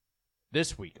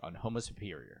this week on Homo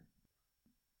Superior.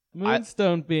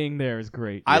 Moonstone being there is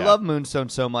great. I love Moonstone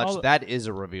so much. That is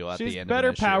a reveal at the end of the She's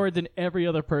better powered than every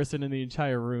other person in the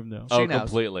entire room, though. She knows.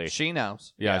 Completely. She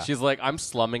knows. Yeah, she's like, I'm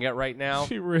slumming it right now.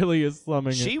 She really is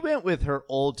slumming it. She went with her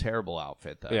old terrible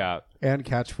outfit, though. Yeah. And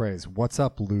catchphrase, "What's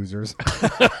up, losers?"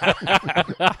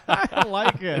 I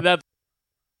like it. That's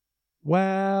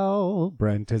Well,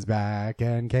 Brent is back,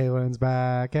 and Kaylin's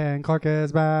back, and Clark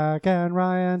is back, and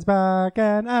Ryan's back,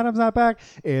 and Adam's not back.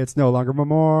 It's no longer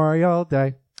Memorial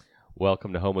Day.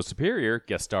 Welcome to Homo Superior,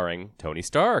 guest starring Tony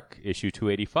Stark, issue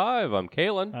 285. I'm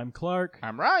Kalen. I'm Clark.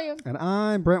 I'm Ryan. And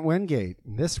I'm Brent Wingate.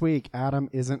 This week, Adam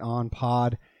isn't on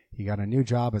pod. He got a new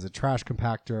job as a trash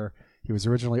compactor. He was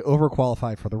originally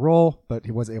overqualified for the role, but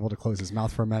he was able to close his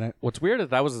mouth for a minute. What's weird is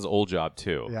that was his old job,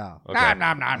 too. Yeah. Okay.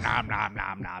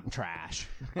 Nom, trash.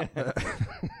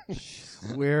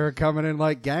 We're coming in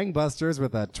like gangbusters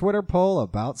with a Twitter poll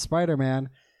about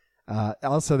Spider-Man.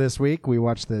 Also this week, we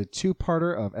watched the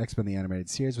two-parter of X-Men the Animated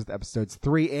Series with episodes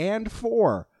 3 and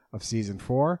 4 of Season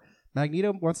 4.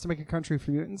 Magneto wants to make a country for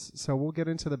mutants, so we'll get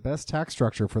into the best tax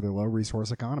structure for the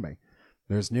low-resource economy.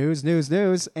 There's news,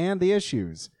 and the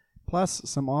issues, plus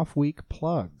some off-week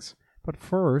plugs. But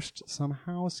first, some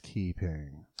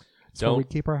housekeeping. So we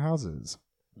keep our houses.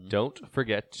 Don't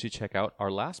forget to check out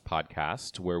our last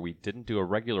podcast where we didn't do a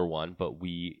regular one, but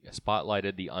we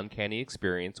spotlighted the Uncanny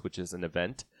Experience, which is an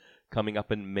event coming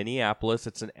up in Minneapolis.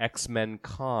 It's an X-Men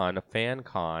con, a fan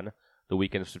con, the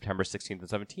weekend of September 16th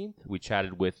and 17th. We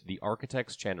chatted with the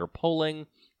architects Chandler Poling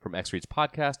from X Reads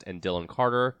Podcast and Dylan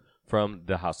Carter from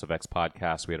the House of X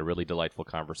Podcast. We had a really delightful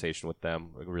conversation with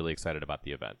them. We're really excited about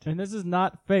the event. And this is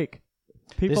not fake.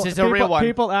 This is a real one.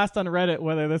 People asked on Reddit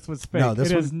whether this was fake. No,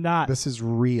 this is not. This is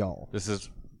real. This is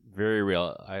very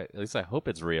real. At least I hope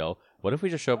it's real. What if we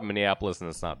just show up in Minneapolis and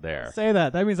it's not there? Say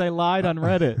that. That means I lied on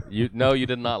Reddit. No, you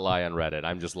did not lie on Reddit.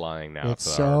 I'm just lying now. It's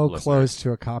so close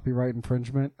to a copyright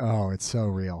infringement. Oh, it's so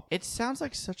real. It sounds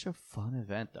like such a fun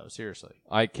event, though. Seriously.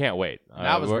 I can't wait.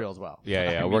 That was real as well.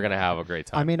 Yeah, we're going to have a great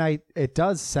time. I mean, it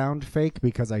does sound fake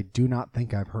because I do not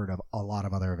think I've heard of a lot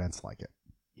of other events like it.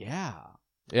 Yeah.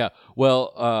 Yeah.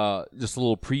 Well, just a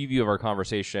little preview of our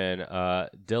conversation.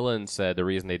 Dylan said the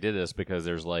reason they did this because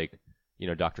there's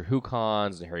Doctor Who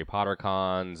cons and Harry Potter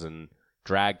cons and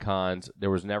drag cons. There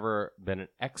was never been an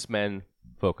X-Men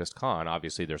focused con.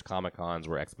 Obviously, there's Comic Cons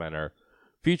where X-Men are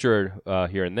featured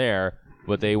here and there,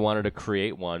 but they wanted to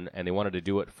create one, and they wanted to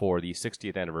do it for the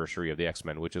 60th anniversary of the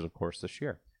X-Men, which is, of course, this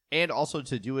year. And also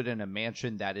to do it in a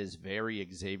mansion that is very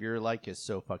Xavier-like is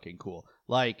so fucking cool.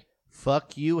 Like,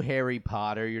 fuck you, Harry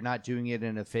Potter. You're not doing it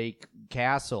in a fake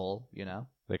castle,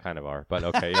 They kind of are, but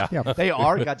okay, yeah. Yeah. They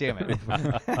are? God damn it.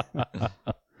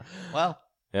 Well.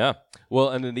 Yeah. Well,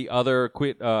 and then the other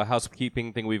quick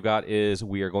housekeeping thing we've got is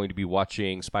we are going to be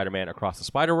watching Spider-Man Across the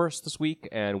Spider-Verse this week,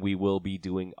 and we will be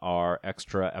doing our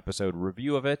extra episode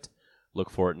review of it. Look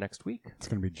for it next week. It's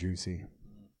going to be juicy.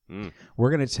 Mm.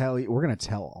 We're going to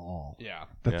tell all. Yeah.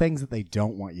 The things that they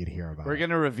don't want you to hear about. We're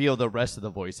going to reveal the rest of the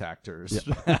voice actors.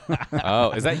 Yeah.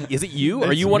 Oh, is it you?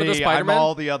 Are you one of the Spider-Man? I'm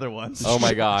all the other ones. Oh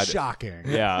my God. Shocking.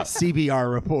 Yeah.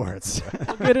 CBR reports.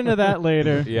 We'll get into that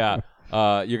later. Yeah.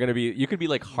 You could be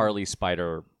like Harley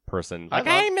Spider person. Like,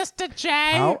 hey, Mr. J.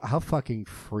 How fucking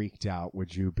freaked out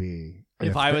would you be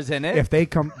if I was in it? If they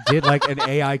did like an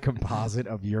AI composite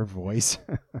of your voice?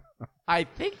 I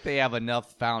think they have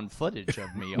enough found footage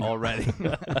of me already.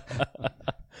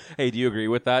 Hey, do you agree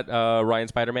with that, Ryan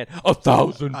Spider-Man?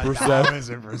 1,000%.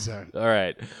 1,000%. All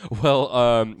right.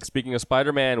 Well, speaking of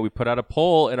Spider-Man, we put out a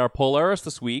poll in our Polaris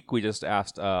this week. We just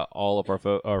asked all of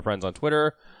our friends on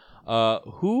Twitter,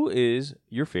 who is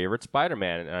your favorite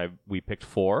Spider-Man? And we picked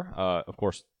 4. Of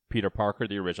course, Peter Parker,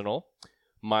 the original.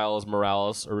 Miles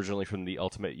Morales, originally from the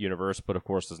Ultimate Universe, but of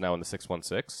course is now in the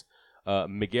 616.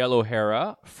 Miguel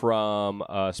O'Hara from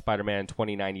Spider-Man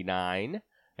 2099,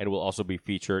 and will also be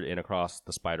featured in Across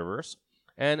the Spider-Verse.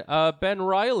 And Ben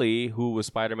Reilly, who was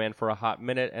Spider-Man for a hot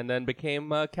minute and then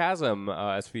became Chasm,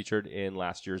 as featured in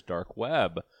last year's Dark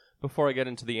Web. Before I get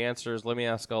into the answers, let me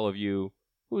ask all of you,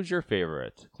 who's your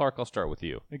favorite? Clark, I'll start with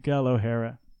you. Miguel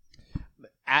O'Hara.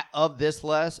 Of this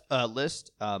list,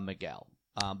 Miguel.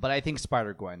 But I think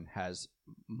Spider-Gwen has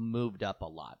moved up a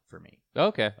lot for me.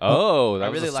 Okay. Oh, that I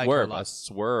was really a like her a swerve. lot. A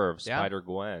swerve. Yeah.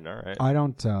 Spider-Gwen. All right. I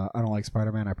don't like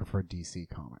Spider-Man. I prefer DC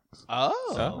Comics.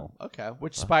 Oh. Okay.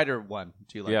 Which Spider one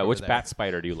do you like? Yeah, over which there? Bat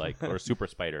Spider do you like? Or Super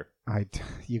Spider?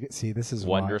 You see, this is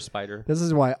Wonder why, Spider? This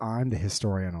is why I'm the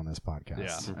historian on this podcast.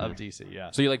 Yeah, of DC.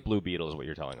 Yeah. So you like Blue Beetle is what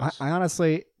you're telling us. I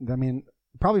honestly,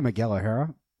 probably Miguel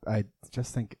O'Hara. I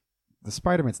just think the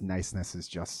Spider-Man's niceness is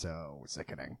just so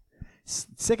sickening.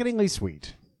 Sickeningly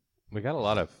sweet. We got a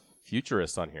lot of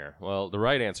futurists on here. Well, the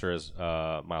right answer is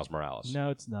Miles Morales. No,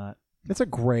 it's not. It's a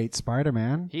great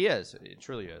Spider-Man. He is. It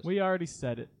truly is. We already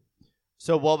said it.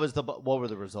 So what were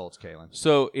the results, Kalen?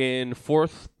 So in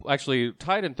fourth, actually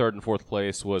tied in third and fourth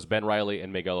place was Ben Reilly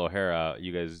and Miguel O'Hara.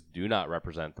 You guys do not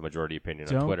represent the majority opinion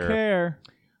on Don't Twitter. care.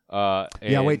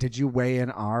 Yeah, wait, did you weigh in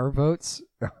our votes?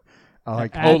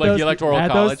 like the Electoral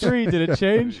College? Those three, did it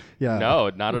change? Yeah. No,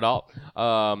 not at all.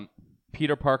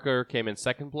 Peter Parker came in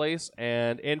second place,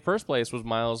 and in first place was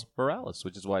Miles Morales,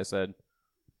 which is why I said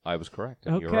I was correct.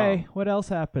 And you're Okay, wrong. what else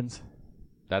happens?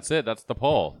 That's it. That's the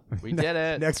poll. We did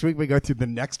it. Next week we go through the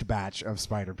next batch of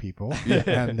Spider people,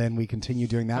 and then we continue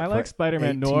doing that. I for like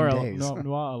Spider-Man 18 Noir days. a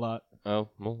lot. Oh,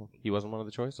 well, he wasn't one of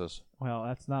the choices. Well,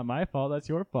 that's not my fault. That's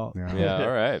your fault. Yeah,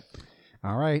 all right.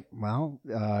 All right. Well,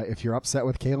 if you're upset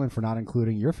with Kalen for not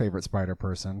including your favorite Spider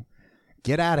person,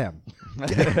 get at him.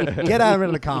 Get at him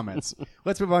in the comments.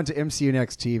 Let's move on to MCU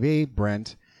Next TV,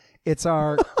 Brent. It's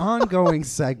our ongoing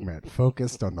segment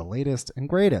focused on the latest and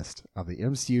greatest of the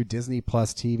MCU Disney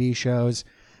Plus TV shows.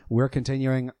 We're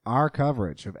continuing our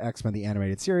coverage of X-Men the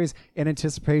Animated Series in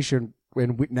anticipation,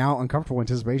 now uncomfortable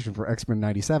anticipation for X-Men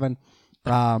 97.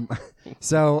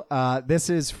 So this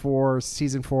is for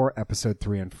Season 4, Episode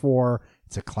 3 and 4.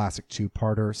 It's a classic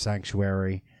two-parter,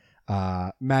 Sanctuary.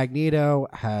 Magneto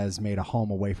has made a home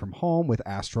away from home with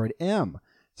Asteroid M.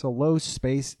 It's a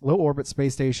low-orbit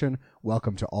space station.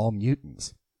 Welcome to all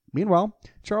mutants. Meanwhile,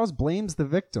 Charles blames the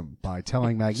victim by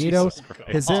telling Magneto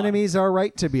his enemies are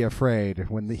right to be afraid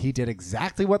when he did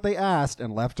exactly what they asked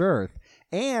and left Earth.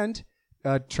 And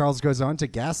Charles goes on to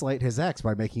gaslight his ex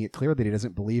by making it clear that he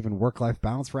doesn't believe in work-life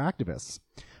balance for activists.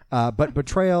 But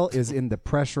betrayal is in the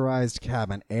pressurized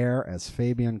cabin air as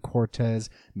Fabian Cortez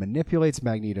manipulates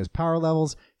Magneto's power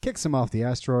levels, kicks him off the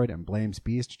asteroid, and blames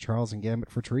Beast, Charles, and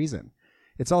Gambit for treason.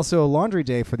 It's also a laundry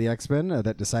day for the X-Men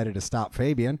that decided to stop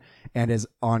Fabian and his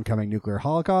oncoming nuclear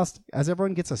holocaust as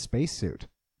everyone gets a spacesuit.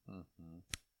 Mm-hmm.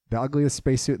 The ugliest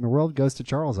spacesuit in the world goes to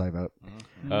Charles, I vote.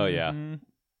 Mm-hmm. Oh, yeah.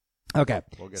 Okay,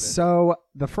 so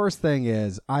the first thing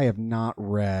is I have not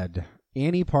read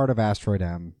any part of Asteroid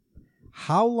M.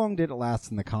 How long did it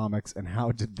last in the comics, and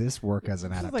how did this work as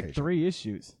an adaptation? It's like 3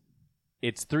 issues.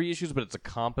 It's 3 issues, but it's a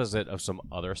composite of some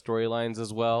other storylines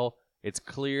as well. It's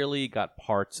clearly got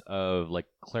parts of like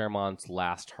Claremont's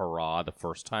last hurrah the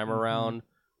first time around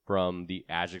from the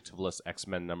adjectiveless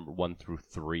X-Men number 1 through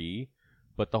 3.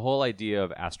 But the whole idea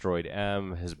of Asteroid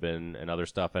M has been and other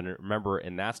stuff. And remember,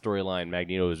 in that storyline,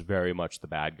 Magneto is very much the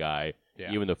bad guy,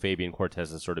 even though Fabian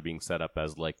Cortez is sort of being set up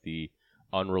as like the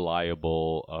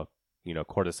unreliable,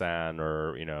 courtesan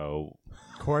or,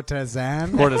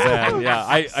 Courtesan? Courtesan, yeah.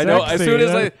 I know.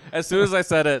 As soon as I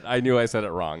said it, I knew I said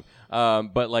it wrong.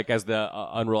 But like as the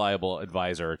unreliable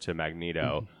advisor to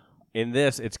Magneto, in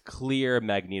this, it's clear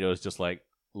Magneto's just like,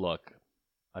 look,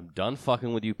 I'm done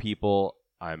fucking with you people.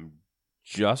 I'm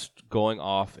just going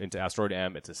off into Asteroid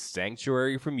M. It's a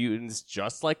sanctuary for mutants,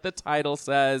 just like the title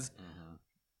says. Mm-hmm.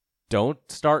 Don't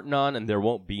start none, and there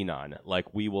won't be none.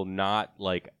 Like, we will not,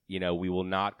 we will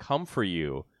not come for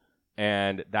you.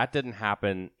 And that didn't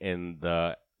happen in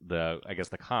the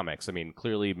comics. I mean,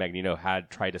 clearly Magneto had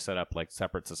tried to set up like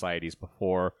separate societies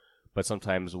before, but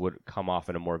sometimes would come off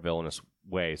in a more villainous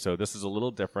way. So this is a little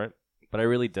different, but I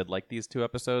really did like these 2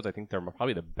 episodes. I think they're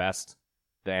probably the best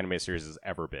the anime series has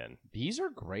ever been. These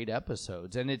are great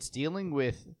episodes, and it's dealing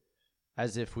with,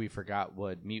 as if we forgot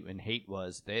what mutant hate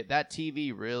was. That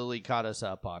TV really caught us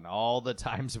up on all the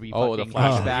times we the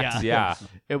flashbacks. Yeah.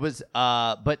 It was,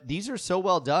 but these are so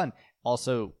well done.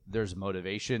 Also, there's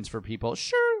motivations for people.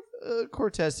 Sure,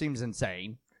 Cortez seems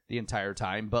insane the entire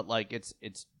time, but like it's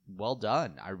well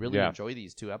done. I really enjoy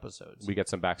these 2 episodes. We get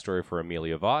some backstory for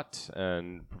Amelia Vaught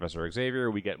and Professor Xavier.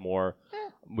 We get more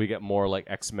like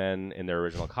X-Men in their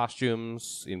original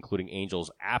costumes, including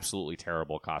Angel's absolutely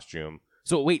terrible costume.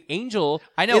 So wait, Angel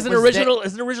is an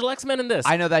original X-Men in this.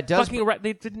 I know that does.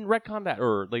 They didn't retcon that,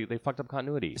 or they fucked up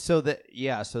continuity. So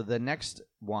the next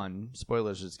one,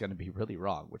 spoilers, is going to be really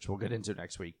wrong, which we'll get into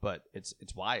next week. But it's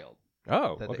wild.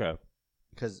 Oh, okay.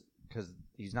 Because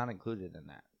he's not included in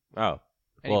that. Oh,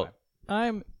 anyway.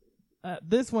 Well,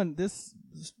 this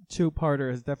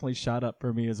 2-parter has definitely shot up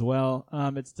for me as well.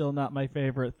 It's still not my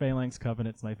favorite. Phalanx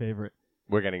Covenant's my favorite.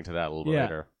 We're getting to that a little bit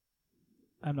later.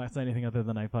 I'm not saying anything other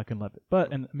than I fucking love it.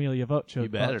 But and Amelia Vogt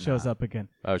shows up again.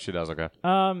 Oh, she does. Okay.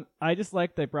 I just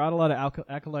like they brought a lot of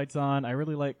acolytes on. I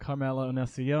really like Carmela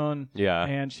Onesione. Yeah.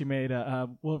 And she made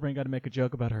Wolverine got to make a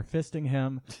joke about her fisting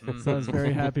him, so I was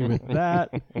very happy with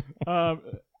that.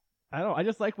 I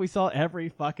just like we saw every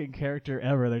fucking character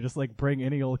ever. They just like bring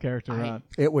any old character on.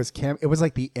 It was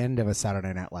like the end of a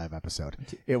Saturday Night Live episode.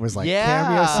 It was like Yeah.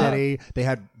 Cameo City. They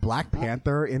had Black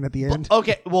Panther in at the end.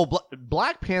 Okay, well,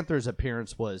 Black Panther's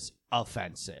appearance was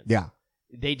offensive. Yeah.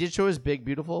 They did show his big,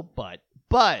 beautiful, but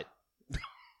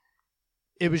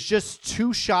it was just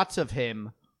 2 shots of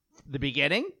him, the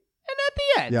beginning and at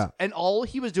the end. Yeah. And all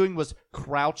he was doing was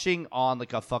crouching on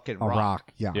like a fucking A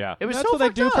rock. Yeah. Yeah. It was That's so what they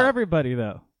fucked do up. for everybody,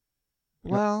 though.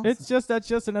 Well, That's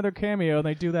just another cameo, and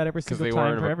they do that every Because single they time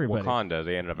weren't for in everybody. Wakanda.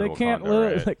 They ended up They in can't.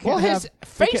 Wakanda, right? They can't well, his have,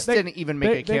 face they, didn't even make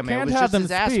a they cameo. It can't was have just them his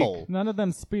speak. asshole. None of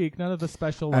them speak. None of the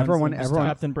special ones. Everyone- Just everyone-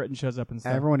 Captain Britain shows up and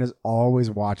stuff. Everyone is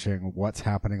always watching what's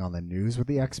happening on the news with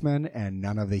the X-Men, and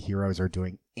none of the heroes are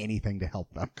doing anything to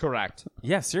help them. Correct.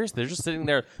 Yeah, seriously, they're just sitting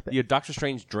there. Doctor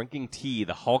Strange drinking tea,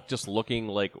 the Hulk just looking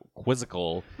like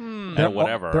quizzical and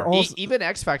whatever. They're all Even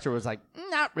X Factor was like,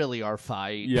 not really our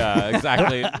fight. yeah,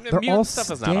 exactly. they're all Mutant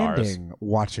stuff is not ours. standing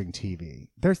watching TV.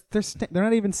 They're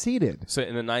not even seated. So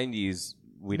in the 90s,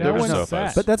 we No never one's sofas.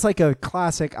 sat. But that's like a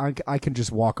classic. I can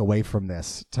just walk away from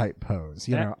this type pose.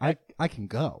 You That- know, I can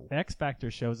go. X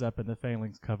Factor shows up in the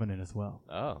Phalanx Covenant as well.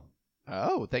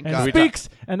 Oh, thank And God. speaks,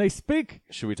 and they speak.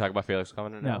 Should we talk about Felix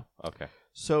Covenant now? Okay.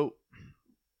 So,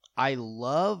 I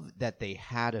love that they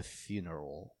had a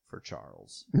funeral for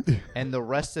Charles, and the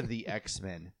rest of the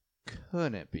X-Men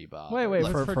couldn't be bothered. Wait,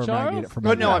 Like, for Charles? Magneto, for oh, no,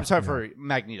 Magneto. I'm sorry Yeah. for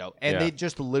Magneto, and Yeah. they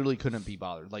just literally couldn't be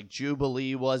bothered. Like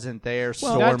Jubilee wasn't there, Well,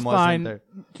 Storm that's wasn't fine. there,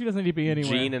 She doesn't need to be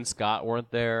anywhere. Jean and Scott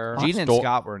weren't there. Jean and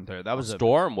Scott weren't there. That was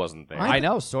Storm wasn't there. I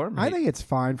know Storm. I think it's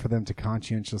fine for them to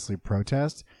conscientiously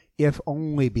protest, if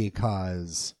only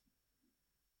because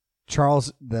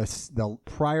Charles, the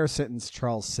prior sentence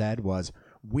Charles said was,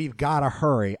 "We've got to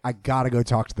hurry. I got to go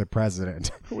talk to the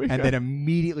president," and then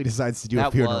immediately decides to do a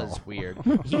that funeral. was weird.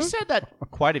 He said that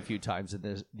quite a few times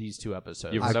in these 2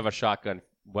 episodes. You have a shotgun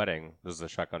wedding. This is a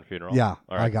shotgun funeral. Yeah,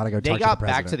 All right. I got to go They talk to got the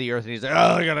back president. to the Earth, and he's like,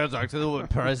 "Oh, I gotta talk to the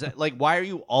president." Like, why are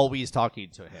you always talking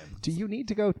to him? Do you need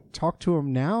to go talk to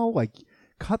him now? Like,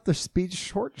 cut the speech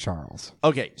short, Charles.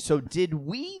 Okay, so did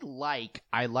we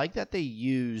I like that they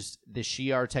used the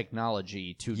Shi'ar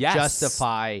technology to Yes.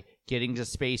 justify getting to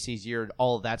space easier,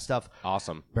 all of that stuff.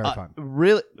 Awesome. Very fun.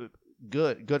 Really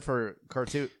good for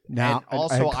cartoon. Now, and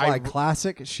also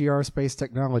classic Shi'ar space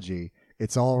technology.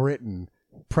 It's all written.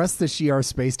 Press the Shi'ar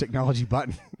space technology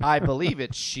button. I believe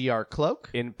it's Shi'ar cloak,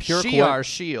 In pure Shi'ar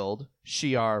shield,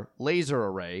 Shi'ar laser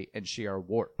array, and Shi'ar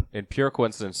warp. In pure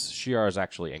coincidence, Shi'ar is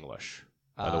actually English.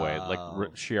 By the way, like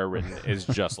Shi'ar written is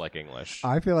just like English.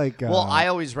 I feel like. Well, I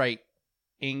always write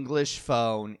English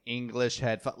phone, English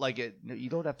headphone. Like you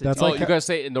don't have to. That's do Oh, like you gotta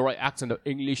say it in the right accent of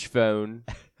English phone.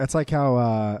 That's like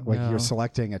how No. you're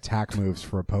selecting attack moves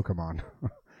for a Pokemon.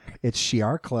 It's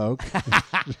Shi'ar cloak.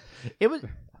 It was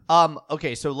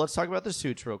okay, so let's talk about the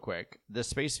suits real quick. The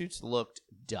spacesuits looked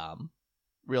dumb.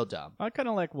 Real dumb. I kind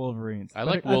of like Wolverines. I But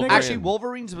like think Wolverine. Actually,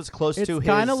 Wolverine's was close It's to his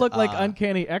kind of looked like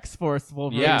Uncanny X-Force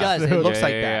Wolverine. Yeah, It does. It suit. looks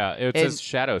like yeah. that. It's And his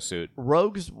shadow suit.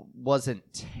 Rogue's wasn't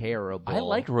terrible. I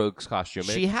liked Rogue's costume.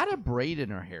 She had a braid in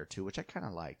her hair too, which I kind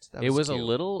of liked. That It was a cute.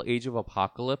 little Age of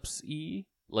Apocalypse-y,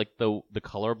 like the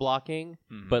color blocking,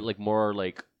 Mhm. but like more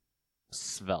like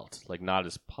svelte, like not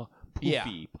as Yeah.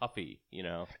 puffy, you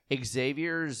know.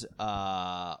 Xavier's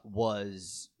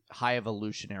was high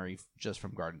evolutionary just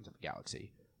from Guardians of the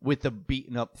Galaxy with the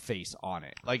beaten up face on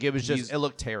it. Like it was just it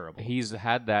looked terrible. He's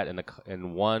had that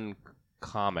in one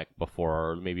comic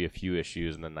before, or maybe a few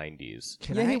issues in the 90s.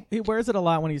 He wears it a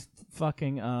lot when he's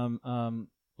fucking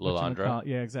Lilandra.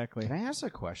 Yeah, exactly. Can I ask a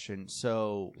question?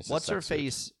 So, It's a what's her sex suit.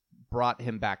 face brought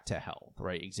him back to health,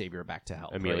 right? Xavier back to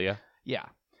health. right? Amelia. Yeah.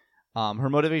 Her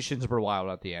motivations were wild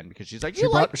at the end because she's like,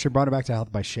 She brought it back to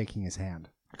health by shaking his hand.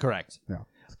 correct.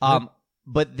 Yeah.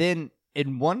 But then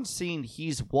in one scene,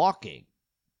 he's walking.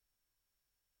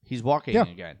 He's walking Yeah.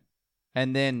 again.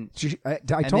 And then, I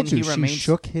then told you he she remains-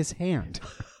 shook his hand.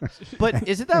 but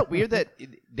isn't that weird that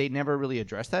they never really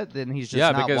addressed that? Then he's just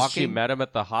Yeah, not because walking. she met him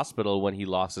at the hospital when he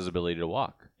lost his ability to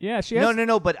walk. Yeah, she has.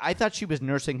 No. But I thought she was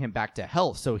nursing him back to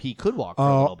health so he could walk for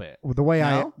a little bit. The way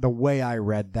No? I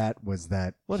read that was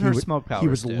that What he her would- smoke he powers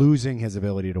was do. losing his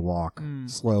ability to walk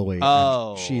slowly. and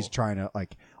Oh. she's trying to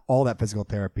all that physical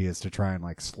therapy is to try and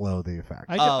slow the effect.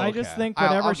 I just okay. think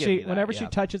I'll give you that, whenever yeah. she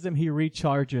touches him, he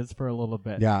recharges for a little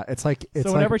bit. Yeah, it's So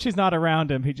whenever she's not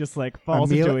around him, he just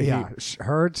falls into a heap.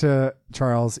 her to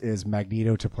Charles is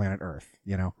Magneto to planet Earth.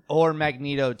 You know, Or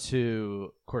Magneto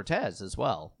to Cortez as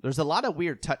well. There's a lot of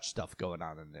weird touch stuff going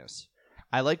on in this.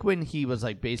 I like when he was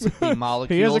basically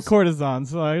molecules. He is a courtesan,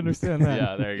 so I understand that.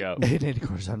 Yeah, there you go. An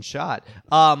cortisone shot.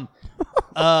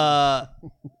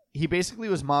 he basically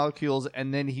was molecules,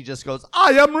 and then he just goes,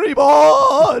 "I am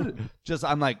reborn."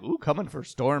 I'm like, ooh, coming for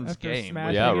Storm's After game.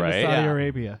 smashing Yeah, into right. Saudi Yeah.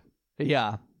 Arabia.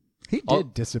 Yeah. He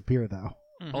did disappear though.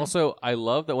 Also, I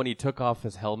love that when he took off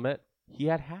his helmet, he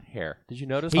had hat hair. Did you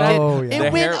notice He that? did. Oh, yeah. It The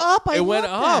went hair- up. I it went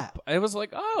love that. up. It was like,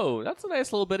 oh, that's a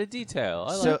nice little bit of detail.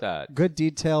 I So- like that. Good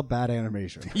detail, bad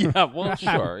animation. Yeah, well,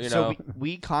 sure. You know, So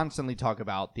we constantly talk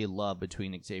about the love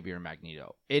between Xavier and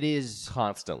Magneto. It is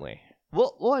constantly.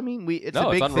 well. I mean, it's No,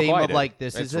 a it's big theme of unrequited. like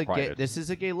this It's is a gay, requited. this is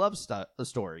a gay love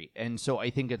story, and so I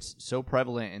think it's so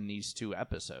prevalent in these 2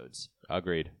 episodes.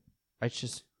 Agreed. It's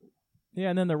just Yeah,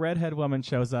 and then the redhead woman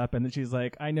shows up, and then she's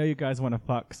like, "I know you guys want to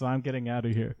fuck, so I'm getting out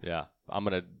of here." Yeah, I'm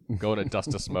gonna go in a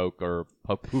dust of smoke or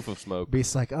a poof of smoke.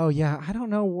 Beast's like, oh yeah, I don't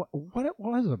know what it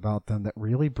was about them that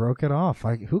really broke it off.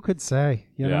 Like, who could say?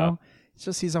 You Yeah. know, it's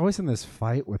just he's always in this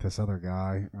fight with this other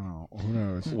guy. Oh, who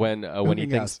knows? When he Looking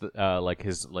thinks that, like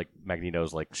his like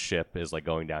Magneto's like ship is like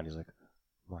going down, he's like,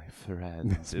 "My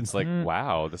friends." It's like,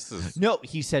 wow, this is no.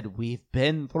 He said we've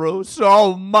been through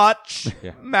so much,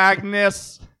 Yeah.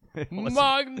 Magnus.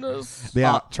 Magnus.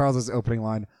 Yeah, Charles's opening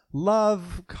line: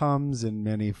 "Love comes in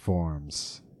many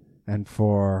forms, and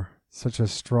for such a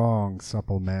strong,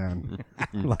 supple man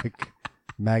like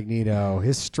Magneto,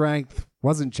 his strength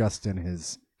wasn't just in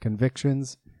his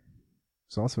convictions;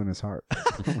 it's also in his heart."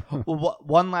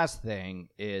 One last thing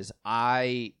is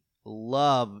I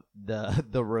love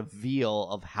the reveal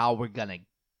of how we're gonna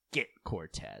get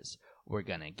Cortez. We're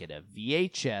gonna get a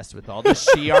VHS with all the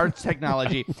Shi'ar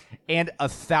technology and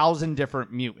 1,000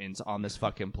 different mutants on this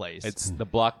fucking place. It's the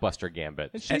blockbuster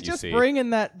gambit. And that she's you just see. bringing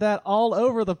that all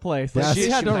over the place. Like, Yes. she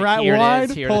had She was to like, "Here it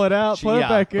rewind, is, here pull it it out, put it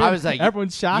back in. I was like,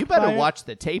 everyone's shocked. You better by it. watch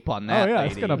the tape on that. Oh, yeah,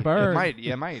 it's lady. gonna burn.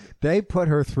 It might. They put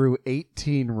her through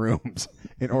 18 rooms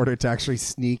in order to actually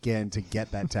sneak in to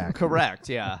get that tech. Correct.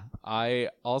 Yeah. I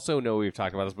also know we've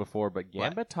talked about this before, but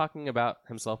Gambit talking about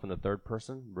himself in the third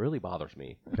person really bothers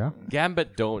me. Yeah,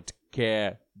 Gambit don't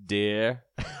care, dear.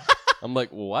 I'm like,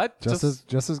 what? just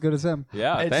as good as him.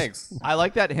 yeah, It's- thanks. I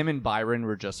like that him and Byron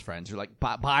were just friends. You're like,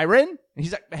 Byron? And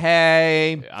he's like,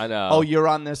 hey. I know. Oh, you're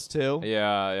on this too?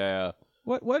 yeah.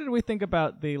 What did we think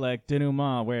about the like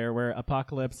denouement where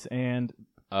Apocalypse and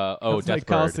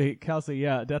Deathbird. Kelsey,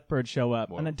 yeah, Deathbird show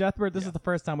up, and then Deathbird. This is the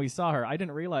first time we saw her. I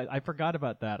didn't realize. I forgot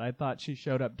about that. I thought she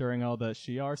showed up during all the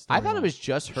Shi'ar stuff. I thought it was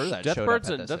just her that showed up.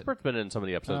 Deathbird's been in some of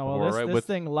the episodes Oh, well, before, this, right? this With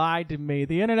thing lied to me.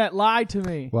 The internet lied to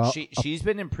me. Well, She's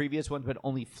been in previous ones, but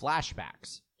only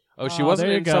flashbacks. she Oh, wasn't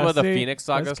there you in go. some of the See? Phoenix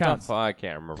Saga This stuff. counts. I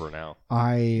can't remember now.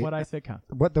 What I say counts.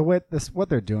 what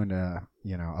they're doing to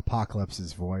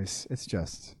Apocalypse's voice, it's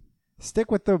just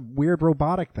stick with the weird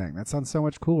robotic thing. That sounds so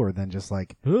much cooler than just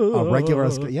like a regular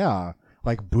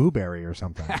like Booberry or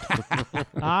something.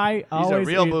 I a always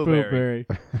real eat blueberry. blueberry.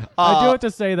 I do have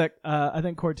to say that I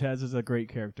think Cortez is a great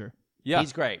character. Yeah,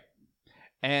 He's great.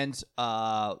 And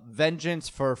Vengeance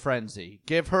for Frenzy.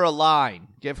 Give her a line.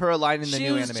 Give her a line in the she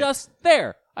new was anime. just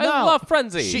there. I No. love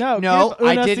Frenzy. She- No, give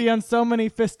I Unesi did- on so many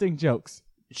fisting jokes.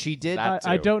 She did, That-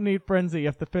 I too. don't need frenzy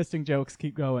if the fisting jokes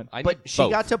keep going. I but need she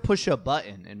both. got to push a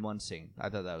button in one scene. I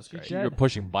thought that was great. did. You're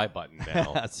pushing my button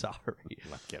now. Sorry.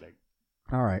 I'm not kidding.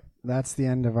 All right, that's the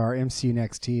end of our MCU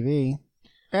Next TV.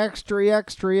 Extra.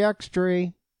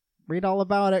 Read all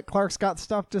about it. Clark's got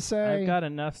stuff to say. I've got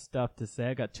enough stuff to say.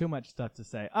 I got too much stuff to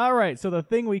say. All right, so the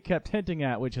thing we kept hinting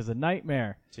at, which is a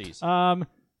nightmare, Jeez.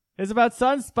 is about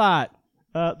Sunspot.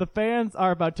 The fans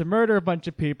are about to murder a bunch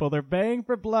of people. They're baying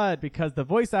for blood because the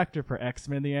voice actor for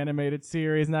X-Men, the animated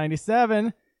series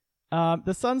 97, the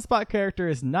Sunspot character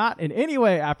is not in any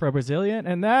way Afro-Brazilian,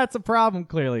 and that's a problem,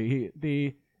 clearly.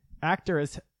 The actor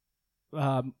is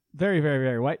very, very,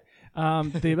 very white.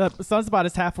 The Sunspot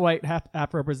is half white, half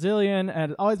Afro-Brazilian,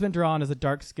 and has always been drawn as a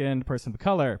dark-skinned person of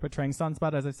color. Portraying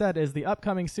Sunspot, as I said, is the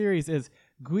upcoming series is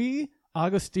Guy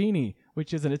Agostini,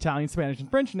 which is an Italian, Spanish, and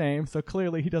French name, so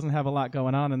clearly he doesn't have a lot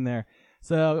going on in there.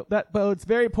 So that bodes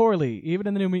very poorly, even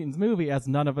in the New Mutants movie, as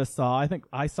none of us saw. I think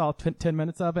I saw 10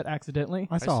 minutes of it accidentally.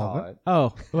 I saw it.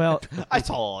 Oh, well, I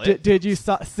saw it. did you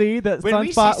see that When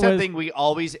we see Sunspot was... something, we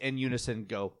always in unison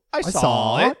go, I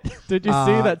saw it. Did you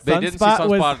see that They didn't see Sunspot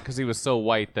was... Sunspot because he was so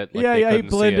white that like, yeah, they he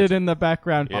couldn't see blended it. in the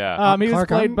background. Yeah. He was Clark,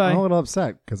 played by... I'm a little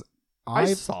upset because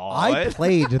I I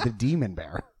played the Demon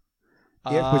Bear.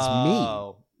 It was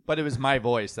Oh, but it was my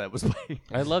voice that was playing.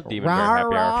 I love Demon Rawr,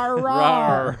 Bear. Happy rawr,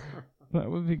 hour. rawr. That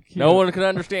would be cute. No one can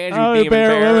understand you, Oh, Demon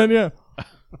Bear. women,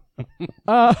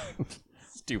 yeah.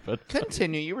 Stupid.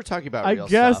 Continue. You were talking about I real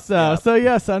guess so. stuff. So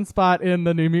yeah, Sunspot in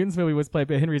the New Mutants movie was played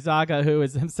by Henry Zaga, who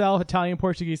is himself Italian,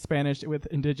 Portuguese, Spanish with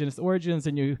indigenous origins.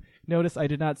 And you notice I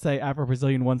did not say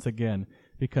Afro-Brazilian once again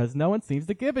because no one seems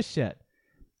to give a shit.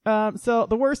 So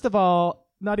the worst of all,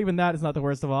 not even that is not the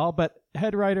worst of all, but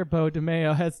head writer Bo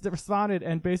DeMeo has responded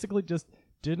and basically just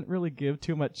didn't really give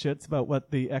too much shits about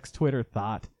what the ex-Twitter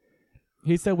thought.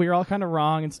 He said we were all kind of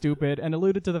wrong and stupid and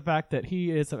alluded to the fact that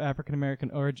he is of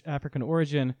African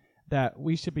origin, that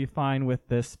we should be fine with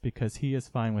this because he is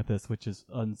fine with this, which is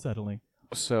unsettling.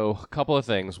 So, a couple of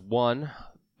things. One,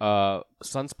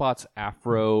 Sunspot's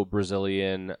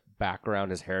Afro-Brazilian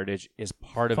background, his heritage, is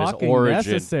part of his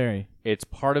origin. Necessary. It's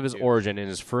part of his origin. In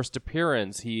his first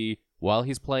appearance, while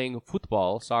he's playing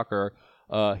football, soccer,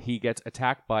 he gets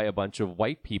attacked by a bunch of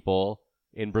white people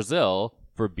in Brazil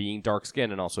for being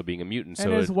dark-skinned and also being a mutant.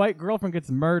 And his white girlfriend gets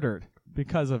murdered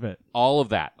because of it. All of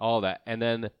that. And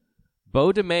then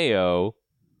Bo DeMeo,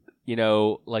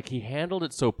 he handled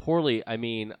it so poorly. I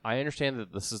mean, I understand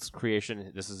that this is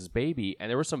creation, this is his baby, and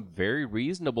there were some very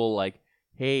reasonable,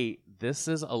 hey, this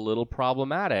is a little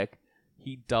problematic.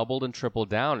 He doubled and tripled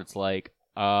down. It's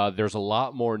there's a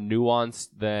lot more nuance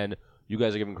than you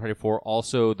guys are giving credit for.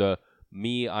 Also,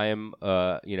 I am,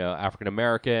 African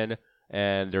American,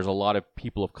 and there's a lot of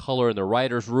people of color in the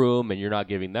writer's room, and you're not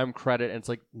giving them credit. And it's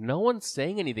no one's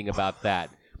saying anything about that.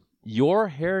 Your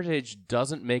heritage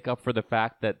doesn't make up for the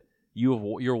fact that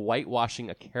you're whitewashing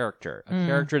a character,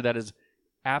 character that is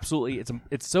absolutely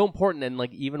it's so important.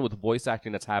 And even with voice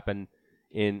acting that's happened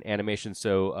in animation,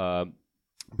 so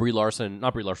Alison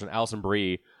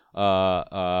Brie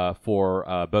for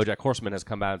BoJack Horseman has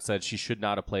come out and said she should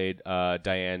not have played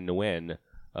Diane Nguyen,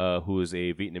 who is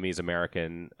a Vietnamese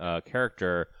American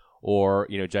character, or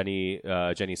Jenny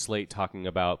Slate talking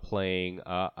about playing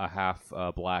a half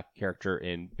black character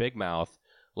in Big Mouth.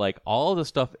 All of this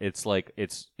stuff,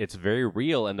 it's very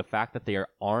real, and the fact that they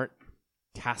aren't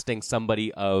casting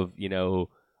somebody of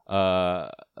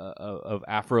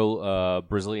Afro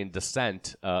Brazilian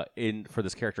descent in for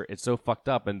this character, it's so fucked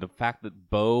up. And the fact that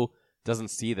Bo doesn't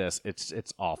see this,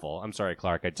 it's awful. I'm sorry,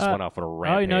 Clark. I just went off on a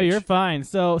rampage. Oh no, you're fine.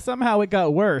 So somehow it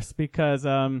got worse because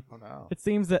it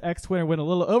seems that ex-Twitter went a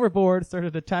little overboard,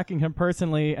 started attacking him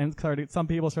personally, and some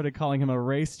people started calling him a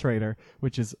race traitor,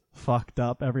 which is fucked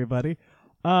up. Everybody.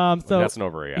 So that's an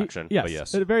overreaction.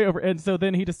 Yes, very over. And so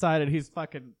then he decided he's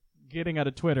fucking getting out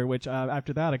of Twitter, which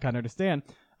after that I kind of understand.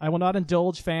 I will not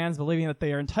indulge fans believing that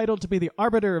they are entitled to be the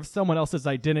arbiter of someone else's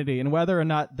identity and whether or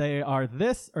not they are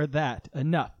this or that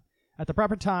enough. At the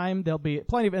proper time, there'll be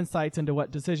plenty of insights into what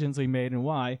decisions we made and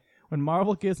why. When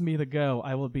Marvel gives me the go,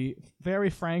 I will be very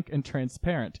frank and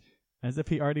transparent, as if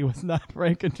he already was not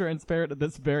frank and transparent at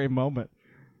this very moment.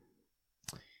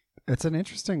 It's an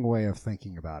interesting way of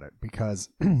thinking about it because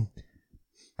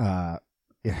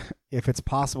if it's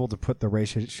possible to put the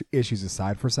race issues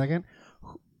aside for a second,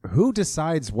 who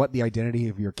decides what the identity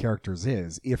of your characters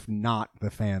is, if not the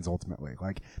fans ultimately?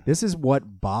 This is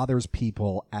what bothers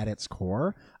people at its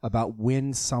core about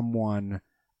when someone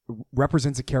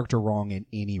represents a character wrong in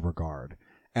any regard.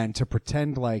 And to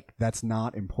pretend like that's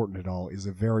not important at all is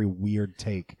a very weird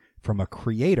take from a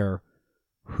creator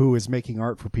who is making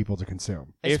art for people to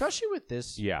consume. Especially with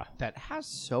this that has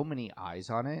so many eyes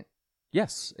on it.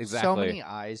 Yes, exactly. So many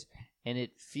eyes. And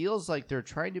it feels like they're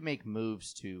trying to make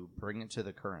moves to bring it to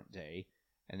the current day.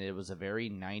 And it was a very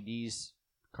 90s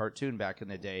cartoon back in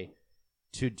the day.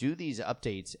 To do these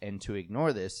updates and to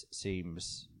ignore this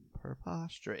seems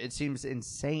preposterous. It seems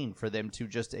insane for them to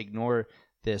just ignore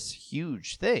this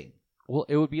huge thing. Well,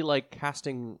 it would be like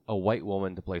casting a white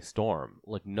woman to play Storm.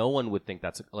 No one would think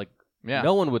that's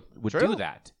no one would do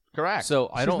that. Correct.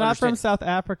 So She's not from South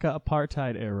Africa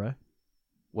apartheid era.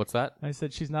 What's that? I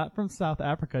said she's not from South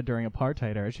Africa during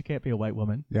apartheid era. She can't be a white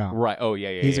woman. Yeah. Right. Oh,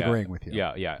 yeah. He's agreeing with you.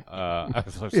 Yeah.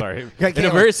 I'm so sorry. In a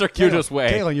very circuitous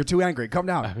way. Kaylin, you're too angry. Calm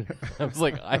down. I was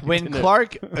like, when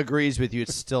Clark agrees with you, it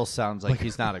still sounds like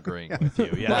he's not agreeing with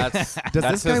you. Yeah.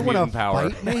 Does this guy want to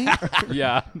fight me?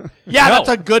 Yeah. Yeah, that's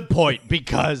a good point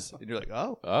because and you're like,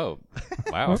 oh,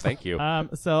 wow, thank you.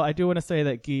 So I do want to say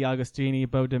that Guy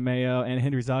Agostini, Bo DeMeo, and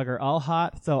Henry Zog are all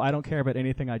hot. So I don't care about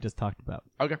anything I just talked about.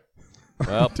 Okay.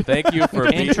 Well, thank you for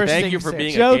being Joking,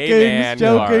 a gay man.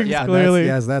 Joking, Yeah. clearly.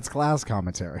 That's class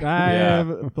commentary. I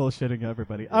am bullshitting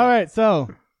everybody. All right, so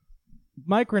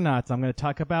Micronauts I'm going to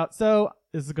talk about. So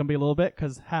this is going to be a little bit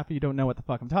because half of you don't know what the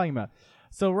fuck I'm talking about.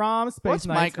 So ROM Space What's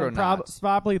Knights, Micronauts?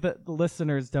 probably the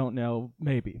listeners don't know.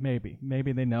 Maybe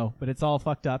they know, but it's all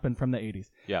fucked up and from the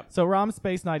 80s. Yeah. So ROM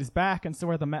Space Knight is back, and so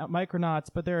are the Micronauts,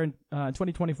 but they're in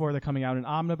 2024. They're coming out in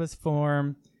omnibus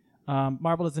form.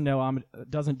 Marvel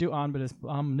doesn't do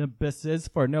omnibuses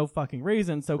for no fucking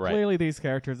reason, so clearly these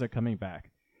characters are coming back.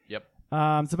 Yep.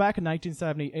 So back in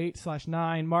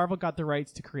 1978/9, Marvel got the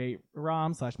rights to create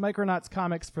ROM/Micronauts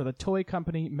comics for the toy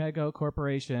company Mego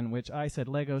Corporation, which I said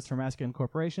Legos for masculine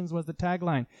corporations was the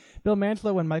tagline. Bill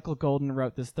Mantlo and Michael Golden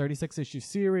wrote this 36-issue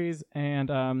series, and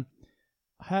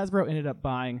Hasbro ended up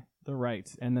buying the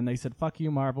rights, and then they said, fuck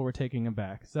you, Marvel, we're taking them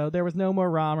back. So there was no more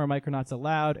ROM or Micronauts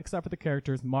allowed, except for the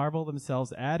characters Marvel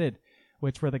themselves added,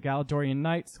 which were the Galadorian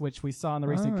Knights, which we saw in the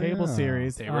recent Cable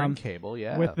series. They were in Cable,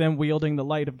 yeah. With them wielding the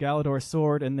Light of Galador's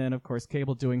sword, and then, of course,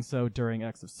 Cable doing so during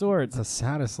X of Swords. The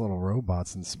saddest little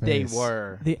robots in space. They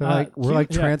were. We're like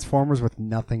Transformers with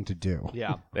nothing to do.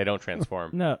 Yeah. They don't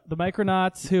transform. No, the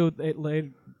Micronauts, who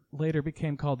later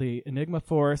became called the Enigma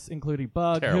Force, including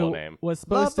Bug, Terrible who name. was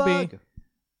supposed to Bug. be...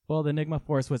 Well, the Enigma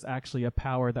Force was actually a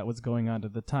power that was going on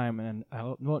at the time, and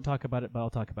I won't talk about it, but I'll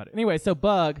talk about it. Anyway, so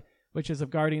Bug, which is of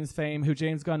Guardians fame, who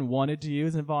James Gunn wanted to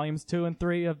use in volumes 2 and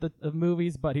 3 of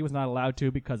movies, but he was not allowed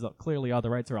to because clearly all the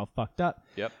rights are all fucked up.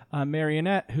 Yep.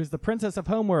 Marionette, who's the princess of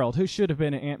Homeworld, who should have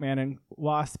been an Ant-Man and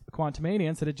Wasp Quantumania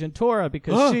instead of Jintora,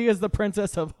 because she is the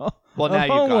princess of Well, of now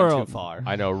you've Homeworld. gone too far.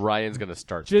 I know Ryan's gonna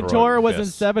start. Jintora was in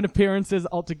fists. 7 appearances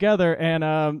altogether,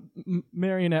 and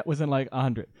Marionette was in like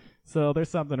 100. So there's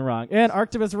something wrong. And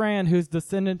Arctivus Rand, who's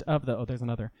descendant of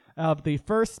the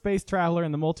first space traveler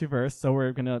in the multiverse. So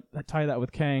we're gonna tie that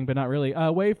with Kang, but not really.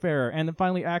 Wayfarer, and then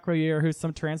finally Acroyear, who's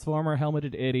some transformer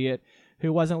helmeted idiot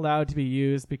who wasn't allowed to be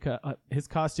used because his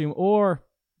costume or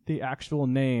the actual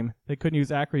name. They couldn't use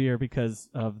Acroyear because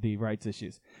of the rights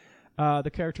issues.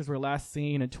 The characters were last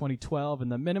seen in 2012 in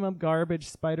the Minimum Garbage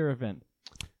Spider event.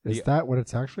 Is that what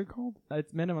it's actually called?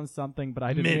 It's minimum something, but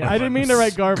I didn't mean to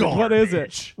write garbage. What is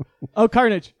it? Oh,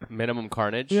 Carnage. Minimum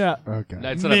Carnage. Yeah. Okay. No,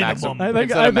 it's not a maximum. I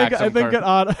think Maximum it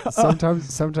ought.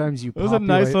 Sometimes you It was a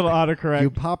nice little autocorrect.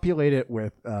 You populate it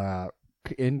with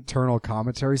internal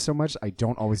commentary so much I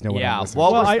don't always know what Yeah, I'm listening what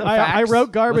to. was Well, the I facts?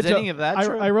 wrote garbage. Was any of that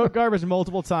true? I wrote garbage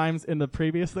multiple times in the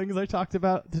previous things I talked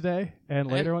about today and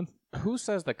later ones. Who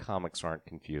says that comics aren't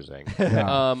confusing?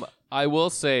 Yeah. I will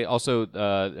say also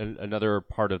another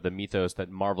part of the mythos that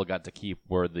Marvel got to keep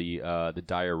were the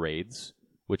dire raids,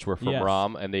 which were from Yes.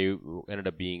 ROM, and they ended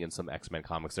up being in some X-Men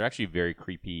comics. They're actually very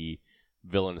creepy,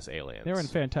 villainous aliens. They were in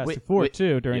Fantastic Four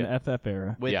too during yeah. the FF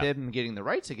era. With them getting the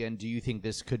rights again, do you think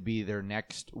this could be their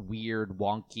next weird,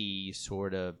 wonky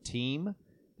sort of team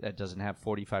that doesn't have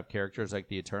 45 characters like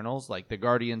the Eternals? Like the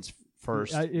Guardians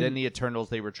first, then the Eternals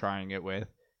they were trying it with.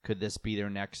 Could this be their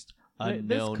next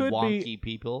unknown wonky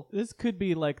people? This could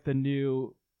be like the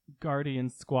new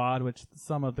Guardians squad, which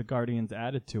some of the Guardians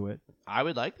added to it. I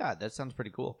would like that. That sounds pretty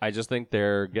cool. I just think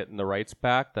they're getting the rights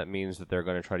back. That means that they're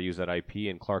going to try to use that IP,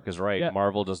 and Clark is right. Yeah.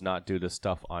 Marvel does not do this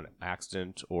stuff on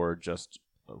accident or just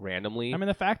randomly. I mean,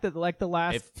 the fact that like the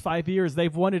last 5 years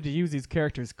they've wanted to use these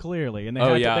characters clearly, and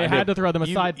they had to throw them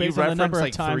aside based on the number of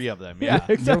like times. 3 of them. Yeah, Yeah.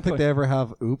 exactly. You don't think they ever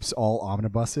have oops all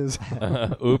omnibuses?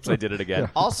 Oops, I did it again.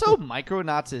 Also,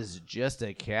 Micronauts is just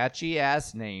a catchy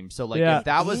ass name. So, like, Yeah. if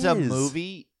that was a It is.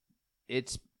 movie,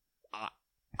 it's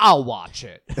I'll watch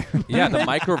it. Yeah, the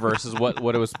microverse is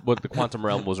what the Quantum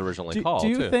Realm was originally called. Do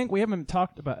you too. think we haven't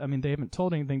talked about? I mean, they haven't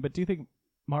told anything, but do you think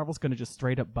Marvel's going to just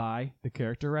straight up buy the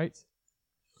character rights?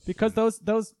 Because those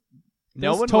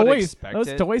No one would toys, expect those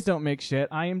it. toys don't make shit.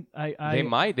 They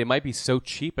might be so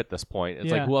cheap at this point. It's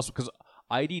Yeah. like who else? Because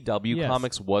IDW Yes.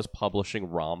 Comics was publishing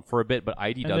ROM for a bit, but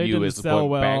they IDW didn't is sell going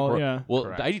well, bankrupt. yeah. Well,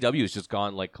 Correct. the IDW has just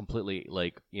gone like completely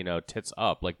like tits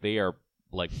up. Like they are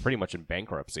like pretty much in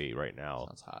bankruptcy right now,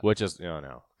 Sounds hot. which is kind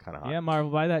of hot. Yeah,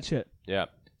 Marvel, buy that shit. Yeah.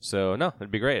 So no,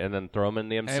 it'd be great, and then throw them in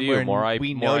the And MCU. we more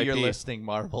know IP. you're listening,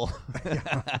 Marvel.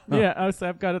 Yeah, so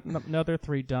I've got another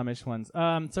 3 dumbish ones.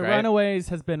 So Great. Runaways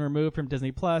has been removed from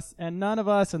Disney Plus, and none of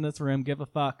us in this room give a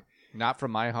fuck. Not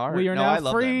from my heart. We are No, I now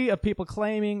love free them. of people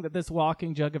claiming that this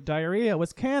walking jug of diarrhea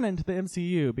was canon to the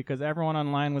MCU because everyone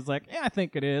online was like, yeah, I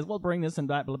think it is. We'll bring this and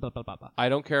that, blah, blah, blah, blah, blah. I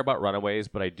don't care about Runaways,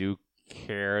 but I do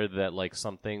care that like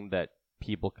something that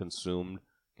people consumed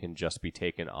can just be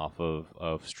taken off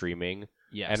of streaming.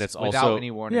 Yes, and it's without also any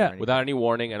warning. Yeah. or anything. without any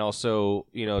warning, and also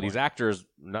these actors,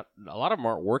 not a lot of them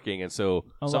aren't working, and so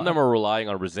A some lot. of them are relying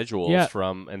on residuals Yeah.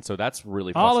 from, and so that's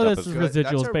really All fucked of up this as is well. That's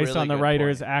residuals a based really on the good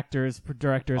writers, point. actors,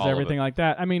 directors, All of everything it. like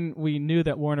that. I mean, we knew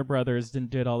that Warner Brothers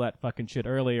did all that fucking shit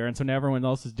earlier, and so now everyone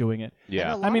else is doing it.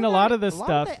 Yeah, And I mean, a lot of this a lot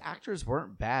stuff- of the actors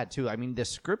weren't bad too. I mean, the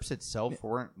scripts itself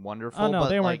weren't wonderful. Oh, no, but,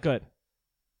 they weren't like, good.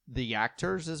 The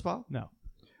actors as well. No.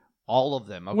 All of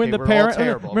them. Okay, When the we're parents, all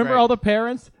terrible. remember Great. all the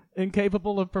parents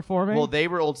incapable of performing? Well, they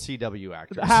were old CW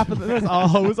actors. Half of this,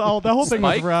 all, it was all, the whole thing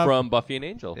was Spike rough. from Buffy and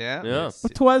Angel. Yeah. yeah. Yes.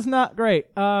 Twas not great.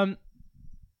 A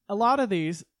lot of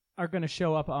these are going to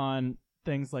show up on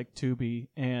things like Tubi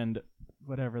and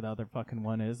whatever the other fucking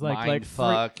one is,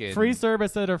 Mindfuck free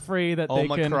service that are free that they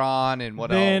can Omicron and what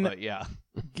then else? But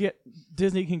yeah,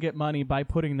 Disney can get money by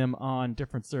putting them on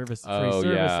different free services.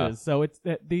 Yeah. So it's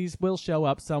that these will show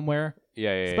up somewhere.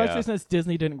 Especially since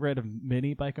Disney didn't get rid of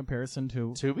Mini by comparison to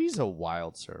Tubi's a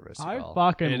wild service. I y'all.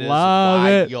 fucking love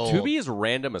it. Tubi is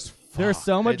random as fuck. There's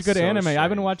so much It's good so anime. I've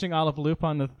been strange. watching all of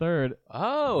Lupin the Third.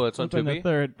 Oh, it's on Lupin the Tubi.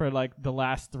 Third for like the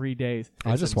last 3 days.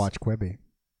 I just watched Quibi.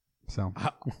 So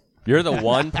You're the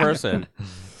one person.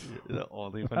 The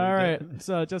only one All who right, did.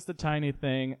 so just a tiny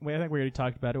thing. I think we already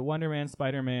talked about it. Wonder Man,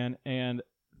 Spider-Man, and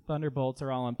Thunderbolts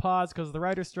are all on pause because of the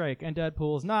writer's strike, and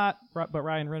Deadpool's not, but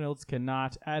Ryan Reynolds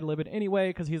cannot ad-lib it anyway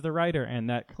because he's the writer, and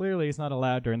that clearly is not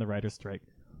allowed during the writer's strike.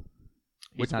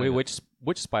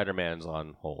 Which Spider-Man's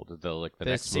on hold? The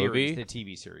next series, movie? the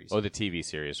TV series. Oh, the TV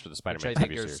series for the which Spider-Man I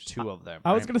think TV there's series. 2 of them.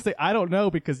 I was right? going to say, I don't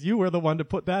know because you were the one to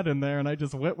put that in there, and I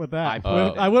just went with that.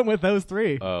 Oh. I went with those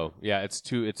 3. Oh, yeah, it's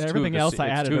two. It's Everything two of else the, I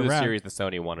it's added two of the around. series that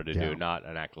Sony wanted to do, not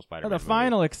an actual Spider-Man. The movie.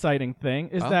 final exciting thing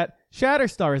is that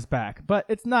Shatterstar is back, but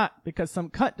it's not because some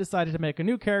cunt decided to make a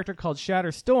new character called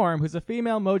Shatterstorm, who's a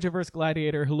female Mojoverse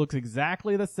gladiator who looks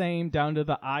exactly the same down to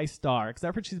the eye star,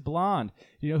 except for she's blonde.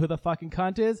 Do you know who the fucking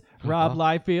cunt is? Rob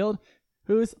Liefeld,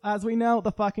 who's, as we know,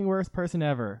 the fucking worst person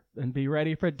ever. And be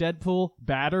ready for Deadpool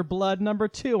Batter Blood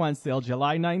 #2 on sale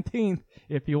July 19th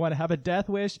if you want to have a death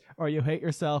wish or you hate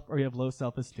yourself or you have low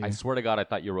self-esteem. I swear to God, I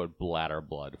thought you wrote Bladder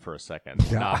Blood for a second,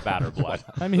 not Batter Blood.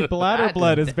 I mean, Bladder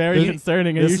Blood is very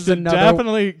concerning, and this you is should another-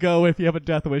 definitely go if you have a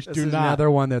death wish. this Do is not. another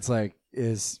one that's like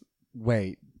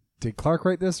wait, did Clark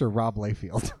write this or Rob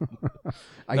Liefeld?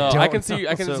 I can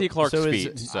see Clark's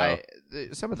feet.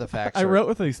 Some of the facts I are, wrote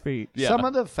with his feet. Yeah. Some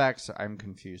of the facts I'm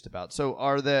confused about. So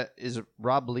is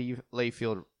Rob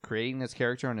Liefeld creating this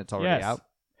character and it's already Yes. out?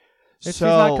 She's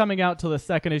not coming out till the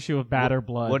second issue of Batter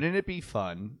Blood. Wouldn't it be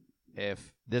fun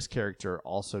if this character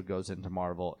also goes into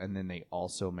Marvel and then they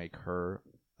also make her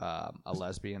a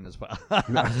lesbian as well?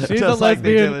 She's a Just like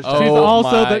they did lesbian. with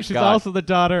She's my God. also the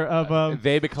daughter of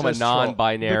They become a just troll.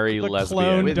 non-binary The lesbian.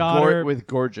 clone with, daughter. with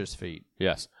gorgeous feet.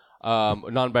 Yes.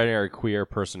 Non-binary queer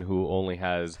person who only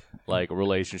has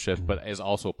relationships but is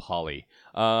also poly.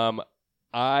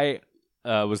 I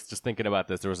was just thinking about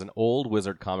this. There was an old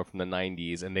Wizard comic from the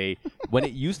 90s, and when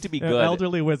it used to be an good,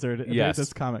 elderly wizard. Yes.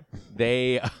 This comic.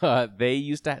 they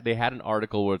had an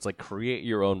article where it's like create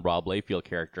your own Rob Liefeld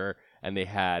character, and they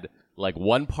had like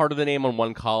one part of the name on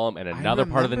one column and another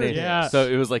part of the name. remember this. So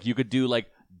it was like you could do like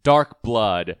Dark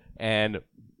Blood and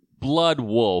Blood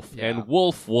Wolf and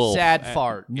Wolf. Sad and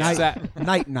fart.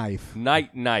 Night Knife.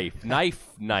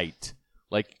 Night.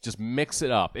 Like just mix it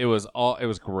up. It was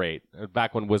great.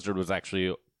 Back when Wizard was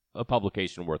actually a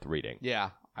publication worth reading. Yeah.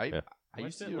 I used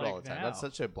What's to it do it like all the time. now? That's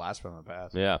such a blast from the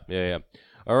past. Yeah.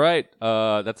 All right.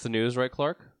 That's the news, right,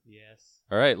 Clark? Yes.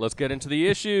 All right, let's get into the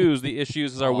issues. The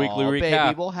issues is our weekly recap.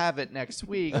 Baby, we'll have it next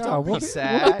week. Yeah, Don't we'll be be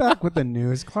sad. back with the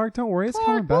news. Clark, don't worry, it's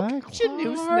coming We'll back. get you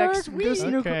news next week.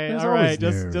 Okay, There's all always right.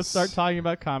 news. Just start talking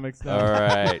about comics now. All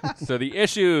right. So the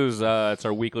issues, it's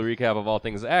our weekly recap of all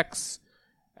things X.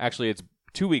 Actually, it's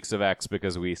 2 weeks of X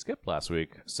because we skipped last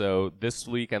week. So this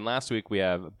week and last week we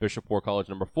have Bishop War College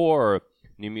 #4,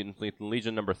 New Mutant Lethal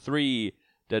Legion #3,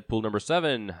 Deadpool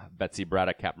 #7, Betsy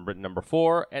Braddock Captain Britain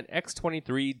 #4, and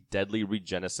X-23 Deadly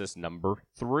Regenesis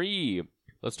 #3.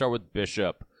 Let's start with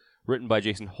Bishop. Written by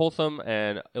Jason Holtham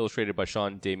and illustrated by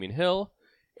Sean Damian Hill.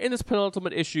 In this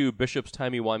penultimate issue, Bishop's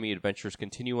timey-wimey adventures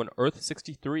continue on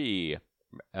Earth-63.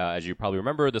 As you probably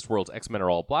remember, this world's X-Men are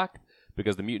all black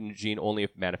because the mutant gene only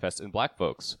manifests in black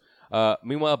folks.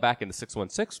 Meanwhile, back in the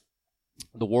 616,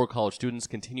 the War College students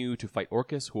continue to fight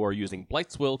Orcus, who are using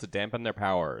Blight's will to dampen their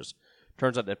powers.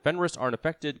 Turns out that Fenris aren't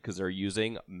affected because they're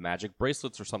using magic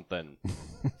bracelets or something.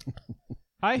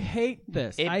 I hate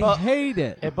this. It I hate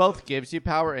it. It both gives you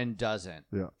power and doesn't.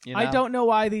 Yeah. You know? I don't know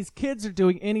why these kids are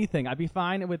doing anything. I'd be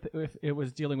fine if it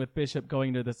was dealing with Bishop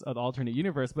going to this alternate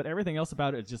universe, but everything else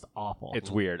about it is just awful.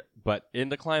 It's weird. But in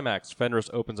the climax,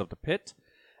 Fenris opens up the pit,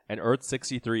 and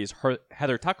Earth-63's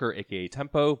Heather Tucker, a.k.a.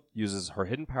 Tempo, uses her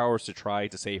hidden powers to try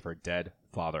to save her dead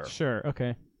father. Sure,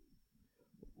 okay.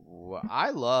 Well,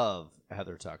 I love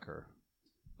Heather Tucker,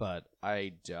 but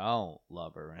I don't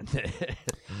love her in it.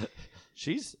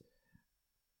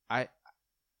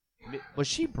 Was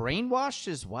she brainwashed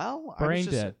as well? Brain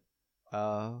dead.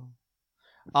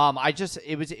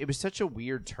 It was such a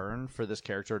weird turn for this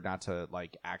character not to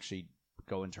like actually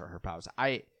go into her powers.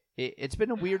 It's been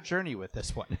a weird journey with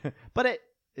this one, but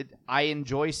I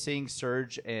enjoy seeing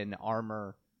Surge and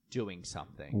Armor doing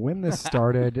something. When this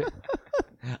started,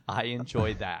 I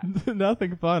enjoyed that.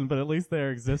 Nothing fun, but at least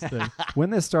they're existing. When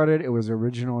this started, it was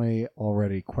originally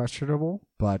already questionable,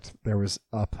 but there was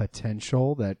a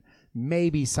potential that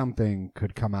maybe something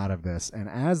could come out of this. And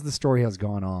as the story has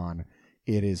gone on,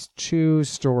 it is two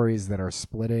stories that are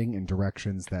splitting in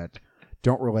directions that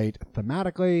don't relate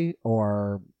thematically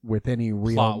or with any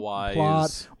real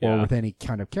plot or with any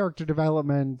kind of character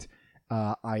development.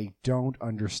 I don't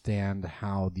understand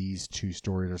how these two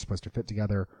stories are supposed to fit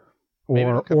together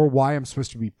or why I'm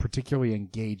supposed to be particularly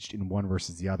engaged in one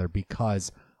versus the other,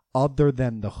 because other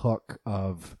than the hook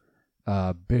of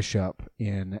Bishop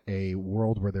in a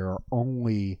world where there are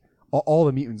only all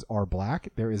the mutants are black,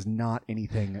 there is not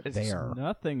anything there.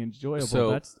 Nothing enjoyable.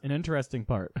 So, that's an interesting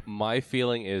part. My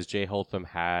feeling is Jay Holtham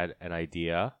had an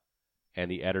idea, and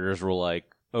the editors were like,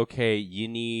 "Okay, you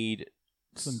need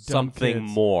something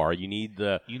more. You need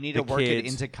to work it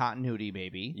into continuity,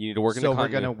 maybe. You need to work into continuity. So we're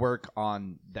continuity. going to work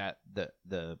on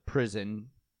the prison,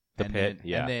 the pit,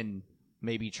 and then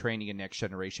maybe training a next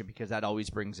generation, because that always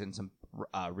brings in some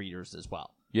readers as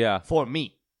well. Yeah, for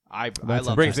me, I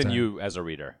love brings that. in you as a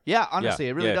reader. Yeah, honestly,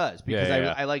 it really does, because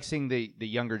I like seeing the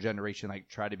younger generation like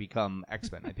try to become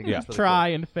X-Men. I think that's really try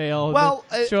cool. and fail. Well,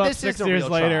 show up this 6 is a years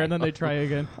real later, try. and then they try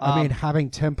again. I mean, having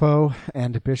Tempo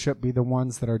and Bishop be the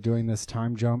ones that are doing this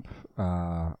time jump,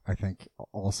 I think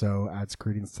also adds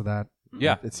credence to that.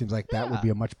 Yeah. It seems like that would be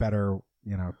a much better,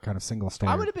 kind of single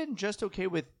story. I would have been just okay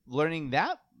with learning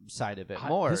that side of it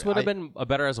more. This would have been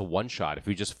better as a one-shot if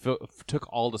we just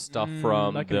took all the stuff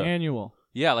from like an annual.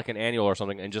 Yeah, like an annual or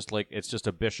something, and just like it's just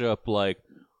a Bishop,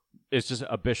 it's just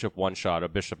a Bishop one-shot, a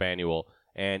Bishop annual,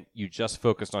 and you just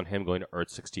focused on him going to Earth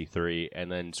 63, and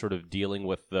then sort of dealing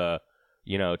with the,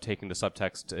 taking the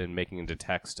subtext and making it into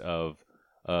text of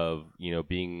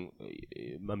being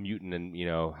a mutant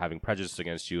and having prejudice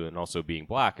against you, and also being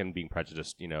black and being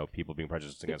prejudiced, people being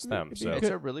prejudiced against them. So it's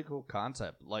a really cool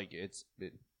concept. Like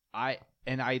I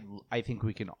think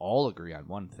we can all agree on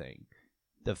one thing.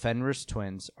 The Fenris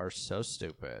twins are so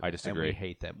stupid. I disagree. And we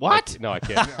hate them. What? No, I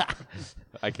can't.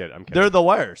 I kid. I'm kidding. They're the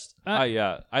worst.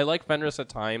 I like Fenris at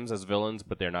times as villains,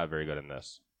 but they're not very good in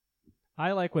this.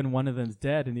 I like when one of them's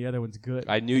dead and the other one's good.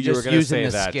 I knew you were going to say using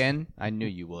the that. Skin. I knew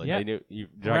you would. Yeah. I knew you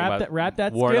wrap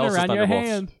that Warren skin Ellis' around your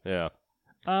Thunderbolts. hand.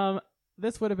 Yeah.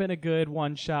 This would have been a good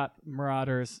one-shot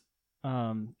Marauders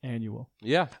annual.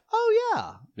 Yeah. Oh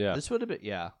yeah. Yeah. This would have been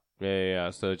Yeah.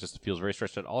 So it just feels very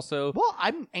stretched out. Also, well,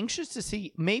 I'm anxious to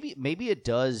see. Maybe it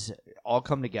does all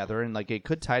come together, and like it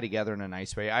could tie together in a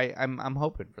nice way. I'm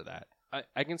hoping for that.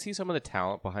 I can see some of the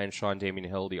talent behind Sean Damian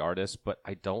Hill, the artist, but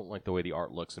I don't like the way the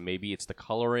art looks. And maybe it's the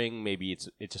coloring. Maybe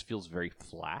it just feels very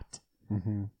flat.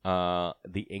 Mm-hmm.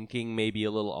 The inking may be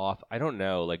a little off. I don't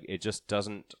know. Like it just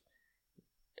doesn't.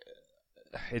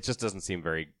 It just doesn't seem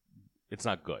very. It's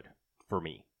not good for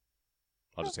me.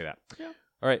 I'll just say that. Yeah.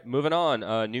 All right, moving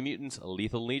on. New Mutants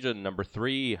Lethal Legion number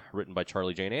 3, written by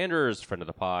Charlie Jane Anders, friend of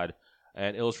the pod,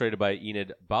 and illustrated by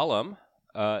Enid Balam.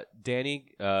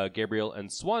 Danny, Gabriel,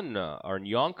 and Swan are in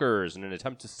Yonkers in an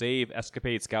attempt to save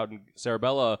Escapade Scout and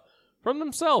Cerebella from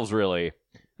themselves, really.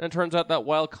 And it turns out that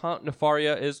while Count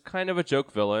Nefaria is kind of a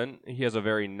joke villain, he has a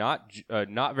very not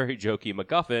very jokey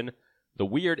MacGuffin, the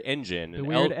Weird Engine. The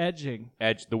Weird Edging.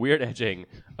 The Weird Edging,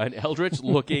 an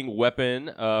eldritch-looking weapon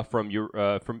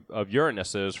of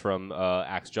Uranus's from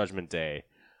Axe Judgment Day.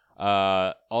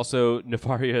 Also,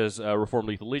 Nefaria's Reformed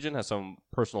Lethal Legion has some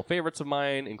personal favorites of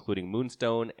mine, including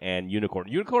Moonstone and Unicorn.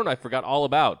 Unicorn I forgot all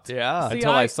about. Yeah.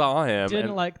 Until I saw him.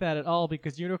 Didn't like that at all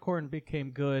because Unicorn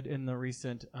became good in the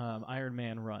recent Iron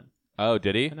Man run. Oh,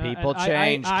 did he? And People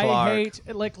change, Clark. I hate,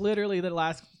 literally the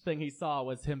last thing he saw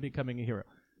was him becoming a hero.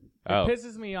 It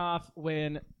pisses me off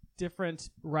when different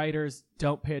writers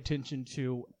don't pay attention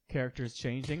to characters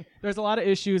changing. There's a lot of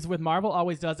issues with Marvel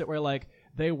always does it where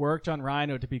they worked on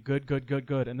Rhino to be good,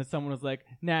 and then someone was like,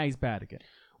 nah, he's bad again.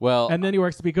 Well, and then he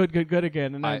works to be good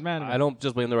again, and then I don't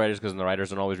just blame the writers because the writers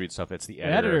don't always read stuff. It's the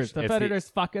editors. The editors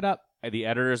fuck it up. The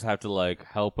editors have to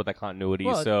help with that continuity.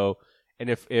 And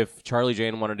if Charlie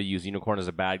Jane wanted to use Unicorn as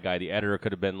a bad guy, the editor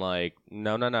could have been like,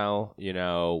 no,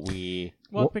 we.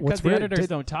 Well, because the editors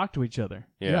don't talk to each other.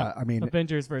 Yeah, I mean,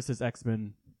 Avengers versus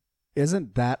X-Men.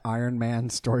 Isn't that Iron Man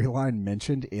storyline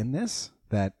mentioned in this?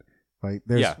 That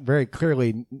there's very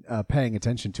clearly paying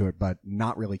attention to it, but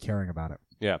not really caring about it.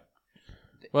 Yeah.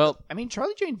 Well, I mean,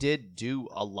 Charlie Jane did do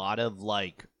a lot of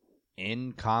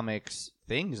in comics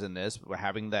things in this,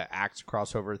 having the Axe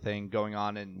crossover thing going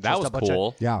on, and that just was a bunch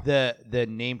cool. Of the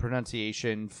name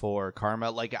pronunciation for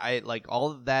Karma,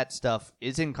 all of that stuff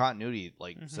is in continuity.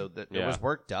 So that there was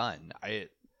work done.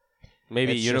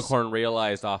 Maybe Unicorn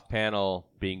realized off panel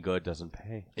being good doesn't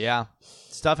pay. Yeah,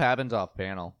 stuff happens off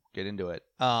panel. Get into it.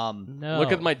 No.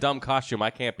 Look at my dumb costume.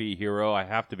 I can't be a hero. I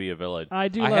have to be a villain. I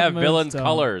do I love have villain's Moonstone.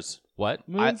 colors. What?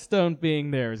 Moonstone being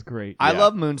there is great. I Yeah.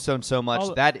 love Moonstone so much.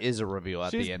 All- that is a reveal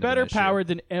at She's the end. better of an issue. powered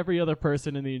than every other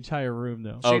person in the entire room,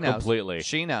 though. Oh, She knows. completely.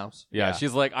 She knows. Yeah,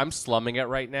 she's like, I'm slumming it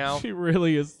right now. She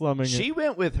really is slumming it. She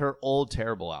went with her old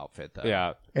terrible outfit though.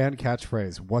 Yeah. And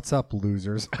catchphrase, "What's up,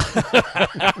 losers?"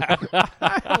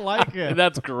 I like it.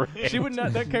 That's great. She would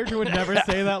not. That character would never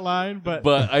say that line, but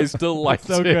I still liked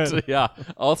so it. good. Yeah.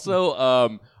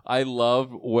 Also, I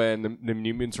love when the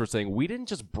New Mutants were saying, we didn't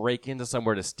just break into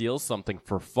somewhere to steal something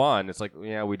for fun. It's like,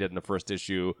 yeah, we did in the first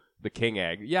issue, the King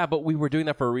Egg. Yeah, but we were doing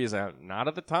that for a reason. Not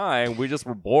at the time. We just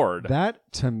were bored. That,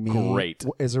 to me, Great.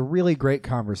 is a really great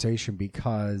conversation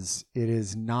because it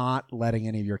is not letting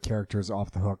any of your characters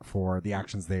off the hook for the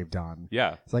actions they've done.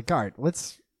 Yeah. It's like, all right,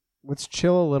 let's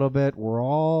chill a little bit. We're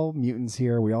all mutants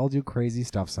here. We all do crazy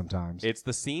stuff sometimes. It's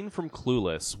the scene from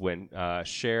Clueless when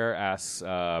Cher asks,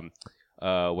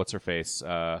 what's her face?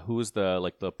 Who was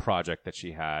the project that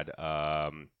she had?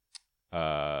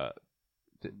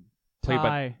 Played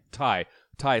by Ty.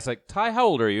 It's like, Ty, how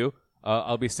old are you?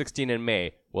 I'll be 16 in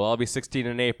May. Well, I'll be 16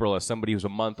 in April. As somebody who's a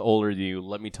month older than you,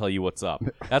 let me tell you what's up.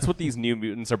 That's what these New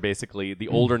Mutants are basically. The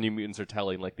older New Mutants are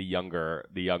telling like the younger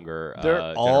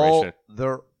generation.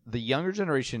 The younger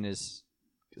generation is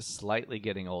slightly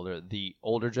getting older. The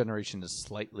older generation is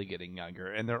slightly getting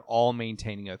younger, and they're all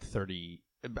maintaining a 30.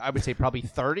 I would say probably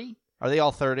 30. Are they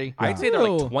all 30? I'd say they're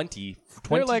like Ooh. 20.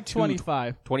 They're like 22,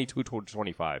 25. 22 to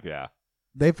 25, yeah.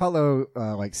 They follow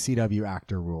like CW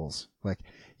actor rules. Like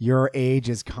your age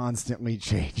is constantly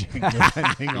changing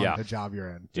depending Yeah. on the job you're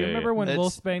in. Do you Yeah, remember when It's-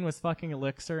 Wolfsbane was fucking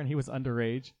Elixir and he was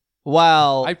underage?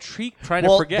 Well, I'm trying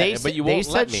to forget, but you won't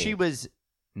they let said me. she was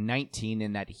 19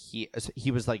 and that he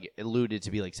was like alluded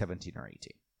to be like 17 or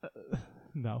 18.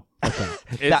 No.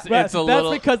 It's That's a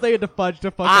little. because they had to fudge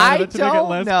the fuck I out of it to make it don't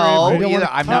less know crazy. either.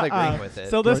 I'm not Uh-uh. agreeing with it.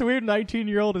 So this weird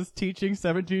 19-year-old is teaching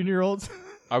 17-year-olds.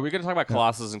 Are we going to talk about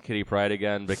Colossus and Kitty Pryde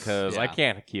again? Because I Yeah.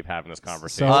 can't keep having this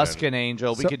conversation. Husk and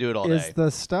Angel, we So could do it all is day. the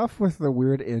stuff with the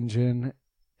weird engine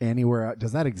anywhere?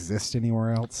 Does that exist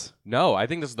anywhere else? No, I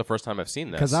think this is the first time I've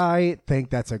seen this. Because I think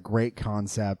that's a great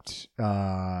concept.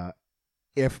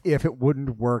 If it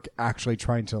wouldn't work, actually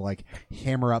trying to like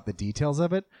hammer out the details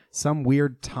of it, some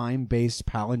weird time-based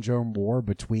palindrome war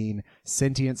between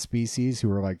sentient species who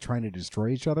are like trying to destroy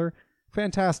each other.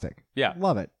 Fantastic. Yeah.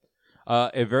 Love it.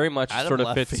 It very much Out of sort of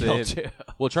left fits field, in. too.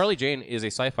 Well, Charlie Jane is a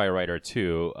sci-fi writer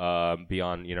too.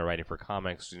 Beyond writing for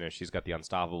comics, she's got the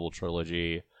Unstoppable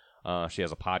trilogy. She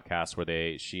has a podcast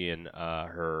where she and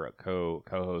her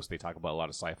co-host they talk about a lot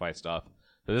of sci-fi stuff.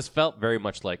 So this felt very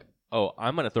much like, oh,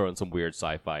 I'm gonna throw in some weird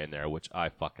sci-fi in there, which I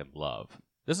fucking love.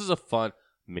 This is a fun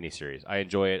miniseries. I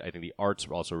enjoy it. I think the art's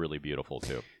also really beautiful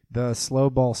too. The Slow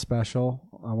Ball special,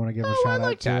 I want to give a shout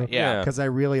out to. that. Yeah. Because I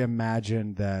really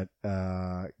imagined that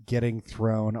getting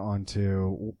thrown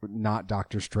onto not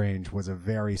Doctor Strange was a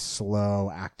very slow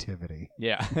activity.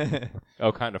 Yeah.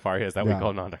 Oh, kind of far. Yes, that we Yeah.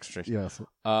 call non-extra. Yes.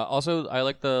 Also, I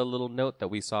like the little note that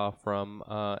we saw from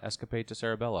Escapade to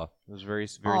Sarabella. It was very,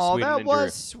 very Oh, sweet. that and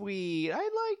was sweet. I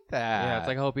like that. Yeah, it's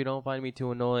like I hope you don't find me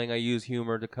too annoying. I use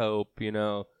humor to cope. Yeah,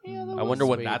 that I was wonder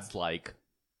what sweet. that's like.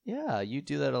 Yeah, you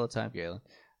do that all the time, Galen.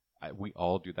 We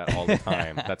all do that all the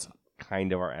time. That's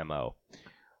kind of our MO.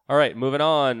 All right, moving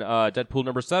on. Deadpool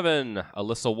number 7.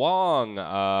 Alyssa Wong,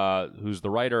 who's the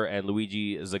writer, and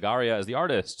Luigi Zagaria is the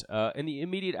artist. In the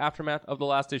immediate aftermath of the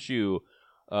last issue,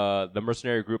 the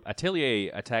mercenary group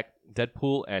Atelier attack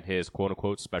Deadpool and his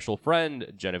quote-unquote special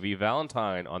friend, Genevieve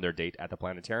Valentine, on their date at the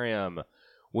planetarium.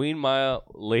 Meanwhile,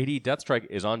 Lady Deathstrike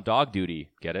is on dog duty.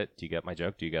 Get it? Do you get my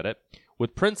joke? Do you get it?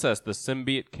 With Princess, the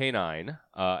symbiote canine,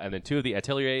 and then 2 of the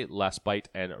Atelier, Last Bite,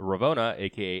 and Ravona,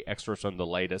 a.k.a. extras from the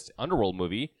latest Underworld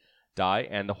movie, die,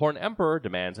 and the Horn Emperor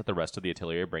demands that the rest of the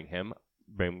Atelier bring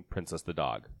Princess the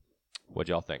dog. What'd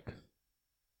y'all think?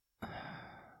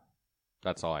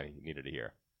 That's all I needed to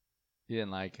hear. You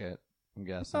didn't like it, I'm It's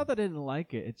guessing. not that I didn't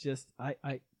like it. It's just I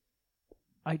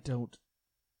don't.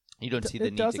 You don't see the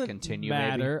it need doesn't to continue,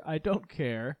 matter. I don't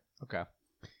care. maybe? Okay.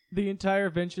 The entire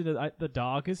adventure that the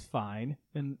dog is fine,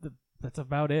 and that's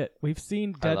about it. We've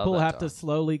seen I love Deadpool that have to dog.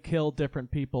 slowly kill different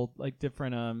people, like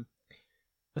different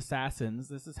assassins.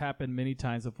 This has happened many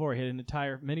times before. He had an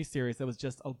entire miniseries that was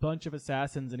just a bunch of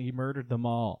assassins, and he murdered them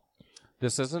all.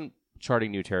 This isn't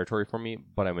charting new territory for me,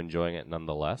 but I'm enjoying it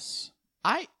nonetheless.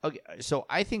 So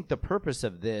I think the purpose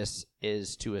of this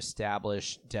is to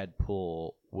establish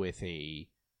Deadpool with a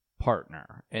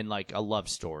partner and like a love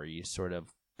story, sort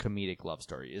of comedic love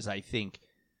story. Is I think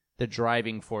the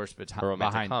driving force A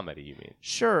romantic behind comedy, you mean?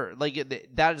 Sure, like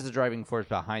that is the driving force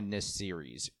behind this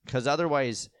series. Because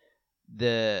otherwise,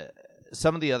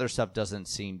 some of the other stuff doesn't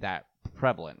seem that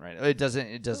prevalent, right? It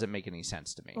doesn't make any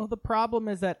sense to me. Well, the problem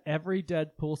is that every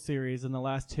Deadpool series in the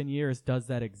last 10 years does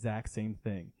that exact same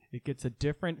thing. It gets a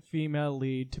different female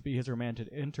lead to be his romantic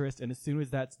interest, and as soon as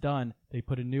that's done, they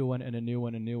put a new one and a new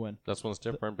one and a new one. This one's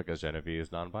different because Genevieve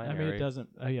is non-binary. I mean, it doesn't.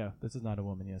 This is not a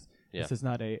woman. Yes, Yeah. This is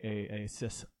not a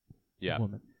cis Yeah.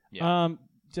 woman. Yeah.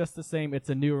 Just the same. It's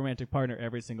a new romantic partner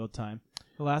every single time.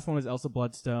 The last one was Elsa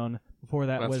Bloodstone. Before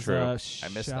that That's was true. I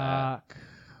missed that.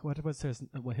 What was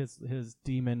his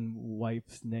demon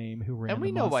wife's name? Who ran? And we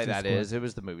the know why Monster that Squad? is. It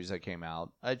was the movies that came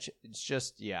out. It's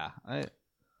just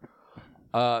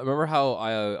Remember how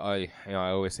I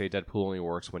always say Deadpool only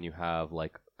works when you have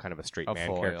like kind of a straight A man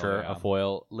foil, character, yeah. a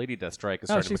foil. Lady Deathstrike is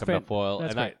Oh, starting to she's become a fan- foil,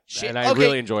 that's and great. I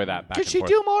really enjoy that. Back Can and she forth.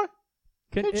 do more?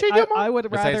 Can she do more? I would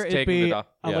Besides rather it taking be the doc-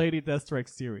 a yeah. Lady Deathstrike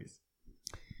series.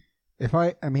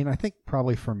 I think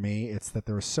probably for me, it's that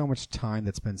there was so much time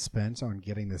that's been spent on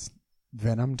getting this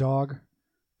Venom dog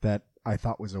that I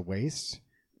thought was a waste.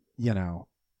 You know,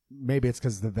 maybe it's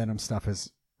because the Venom stuff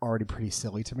is already pretty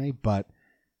silly to me, but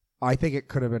I think it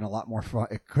could have been a lot more fun.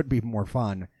 It could be more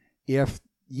fun if,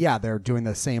 they're doing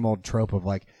the same old trope of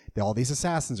like all these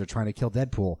assassins are trying to kill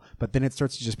Deadpool, but then it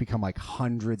starts to just become like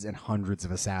hundreds and hundreds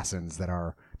of assassins that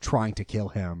are trying to kill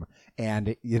him,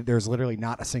 and there's literally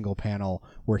not a single panel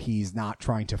where he's not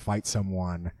trying to fight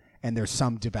someone, and there's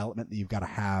some development that you've got to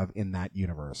have in that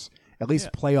universe. At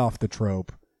least play off the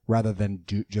trope rather than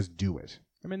just do it.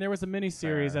 I mean, there was a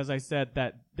mini-series, as I said,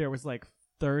 that there was like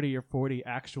 30 or 40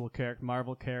 actual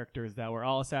Marvel characters that were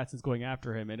all assassins going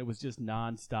after him, and it was just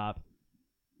nonstop.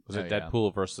 Was it Oh, yeah.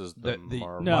 Deadpool versus the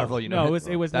Marvel? No, Marvel no,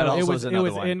 it was That also was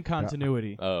another one. in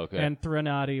continuity. Oh, okay. And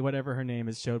Threnody, whatever her name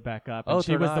is, showed back up. And Oh,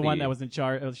 she was the one Threnody. that was in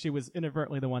charge. She was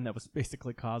inadvertently the one that was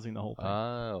basically causing the whole thing.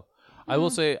 Oh, I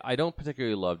will say I don't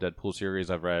particularly love Deadpool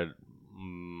series. I've read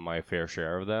my fair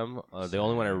share of them. The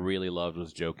only one I really loved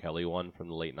was Joe Kelly one from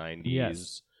the late 90s.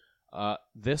 Yes.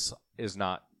 This is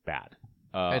not bad.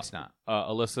 It's not.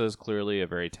 Alyssa is clearly a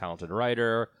very talented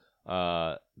writer.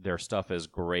 Their stuff is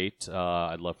great.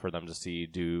 I'd love for them to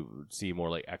see more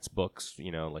like X books,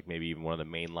 like maybe even one of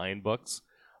the mainline books.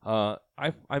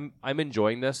 I'm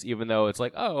enjoying this, even though it's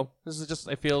like, this is just.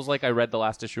 It feels like I read the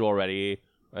last issue already.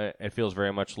 It feels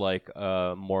very much like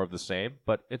more of the same,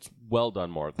 but it's well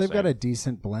done. More of the They've same. got a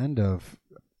decent blend of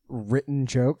written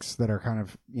jokes that are kind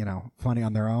of funny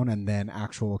on their own, and then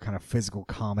actual kind of physical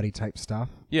comedy type stuff.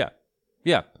 Yeah,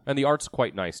 and the art's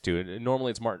quite nice too.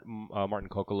 Normally it's Martin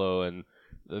Coccolo, and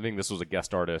I think this was a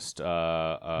guest artist,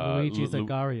 Luigi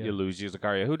Zagaria. Luigi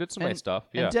Zagaria, who did some nice stuff.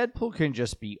 Yeah, And Deadpool can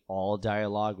just be all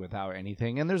dialogue without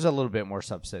anything, and there's a little bit more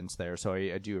substance there, so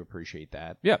I do appreciate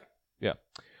that. yeah.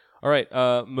 All right,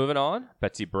 moving on.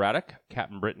 Betsy Braddock,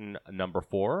 Captain Britain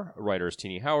 #4. Writer is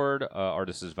Tini Howard.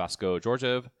 Artist is Vasco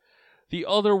Georgiev. The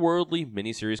Otherworldly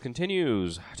miniseries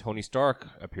continues. Tony Stark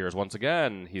appears once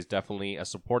again. He's definitely a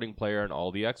supporting player in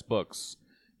all the X books.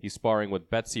 He's sparring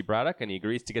with Betsy Braddock, and he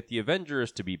agrees to get the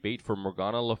Avengers to be bait for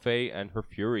Morgana Le Fay and her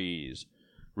Furies.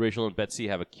 Rachel and Betsy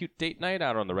have a cute date night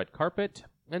out on the red carpet,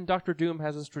 and Dr. Doom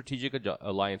has a strategic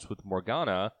alliance with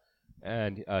Morgana,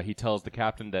 and he tells the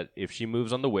Captain that if she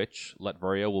moves on the Witch,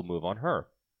 Latveria will move on her.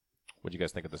 What do you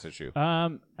guys think of this issue?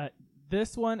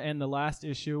 This one and the last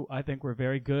issue, I think, were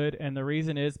very good, and the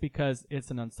reason is because it's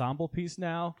an ensemble piece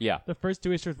now. Yeah. The first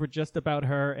two issues were just about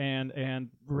her and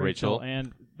Rachel, Rachel.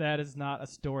 and that is not a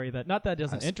story that it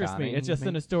doesn't interest me. Ascani, It's just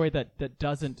in a story that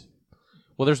doesn't.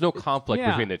 Well, there's no conflict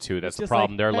Yeah. between the two. That's It's the just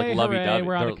problem. like, They're like hey, lovey-dovey. hooray,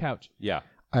 we're on They're- a couch. Yeah.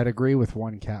 I'd agree with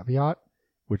one caveat,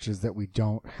 which is that we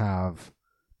don't have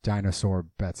Dinosaur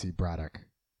Betsy Braddock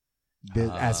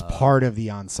as part of the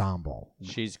ensemble.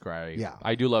 She's great. Yeah.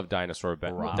 I do love Dinosaur.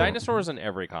 Wow. Dinosaurs in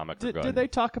every comic are good. Did they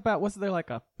talk about, wasn't there like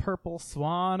a purple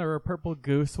swan or a purple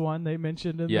goose one they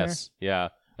mentioned in there? Yes, yeah.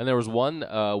 And there was one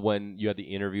when you had the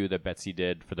interview that Betsy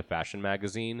did for the fashion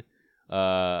magazine,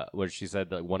 where she said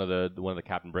that one of the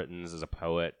Captain Britons is a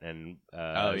poet, and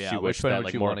she which wished one that would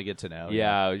like you more. want to get to know?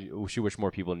 Yeah, she wished more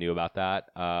people knew about that.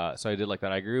 So I did like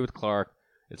that. I agree with Clark.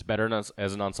 It's better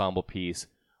as an ensemble piece.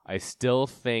 I still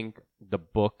think the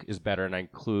book is better, and I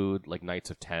include like Knights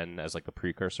of Ten as like the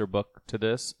precursor book to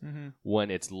this, when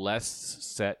it's less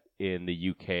set in the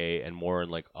UK and more in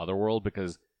like Otherworld,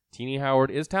 because Teenie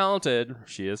Howard is talented.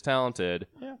 She is talented,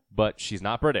 but she's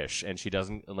not British, and she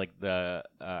doesn't like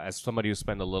as somebody who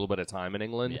spent a little bit of time in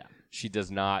England. Yeah. She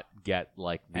does not get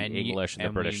like the English and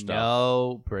the British we stuff.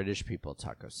 know British people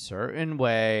talk a certain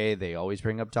way. They always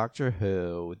bring up Doctor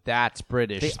Who. That's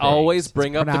British. They things. always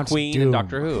bring up the pronounced Queen Doom. and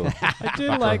Doctor Who. I did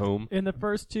Dr. like Whom. in the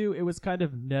first two, it was kind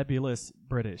of nebulous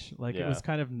British. Like it Yeah. was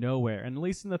kind of nowhere. And at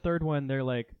least in the third one, they're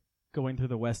like, going to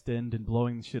the West End and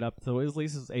blowing shit up. So at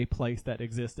least it's a place that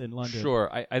exists in London. Sure.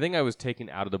 I think I was taken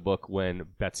out of the book when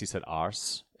Betsy said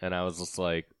 "ars," and I was just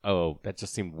like, "Oh, that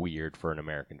just seemed weird for an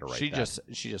American to write." She that.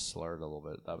 she just slurred a little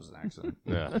bit. That was an accident.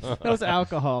 Yeah. That was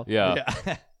alcohol. Yeah.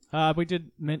 We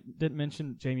didn't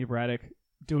mention Jamie Braddock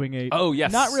doing a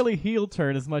yes. not really heel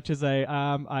turn as much as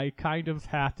I kind of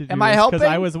have to do Am I helping?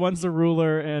 because I was once a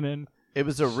ruler and It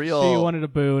was a real. she wanted a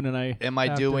boon and I Am I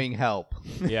have doing help?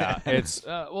 Yeah, it's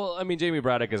well. I mean, Jamie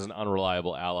Braddock is an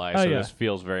unreliable ally, Oh, so yeah. this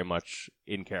feels very much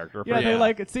in character. yeah, for they him.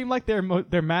 like it seemed like they're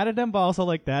mad at him, but also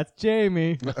like that's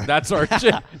Jamie. That's our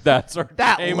that's our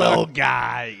That Jamie. little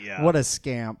guy. Yeah. What a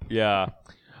scamp. Yeah.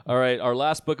 All right, our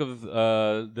last book of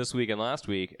this week and last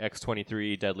week,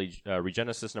 X-23 Deadly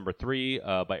Regenesis number 3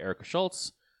 by Erica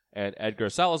Schultz and Edgar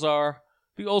Salazar.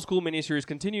 The old school miniseries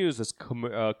continues as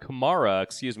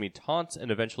Kamara, taunts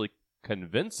and eventually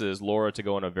convinces Laura to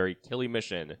go on a very killy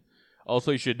mission.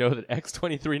 Also, you should know that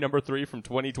X-23 number 3 from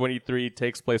 2023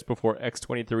 takes place before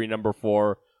X-23 number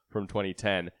 4 from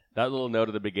 2010. That little note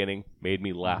at the beginning made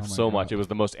me laugh so much. It was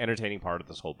the most entertaining part of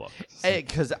this whole book.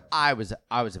 Because I was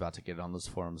about to get on those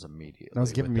forums immediately. That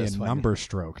was giving me a with this one. number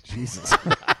stroke. Jesus.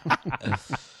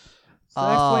 So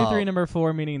X-23 number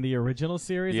 4 meaning the original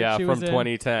series Yeah, that she was from in.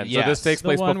 2010. Yes. So this takes The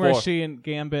place one before. where she and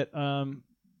Gambit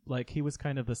like he was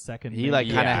kind of the second He main like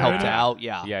kind of Yeah. helped out.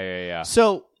 Yeah. Yeah.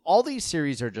 So all these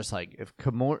series are just like if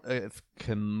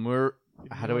Kimura,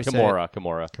 how do I say it?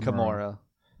 Kimura.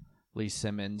 Lee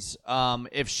Simmons.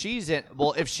 If she's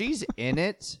in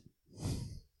it,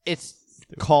 it's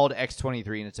called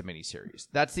X-23 and it's a miniseries.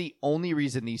 That's the only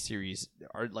reason these series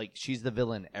are like she's the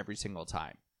villain every single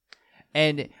time.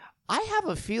 And I have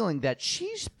a feeling that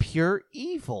she's pure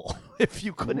evil. If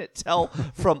you couldn't tell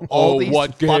from all these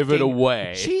what gave it fucking-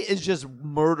 away? She is just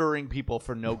murdering people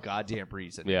for no goddamn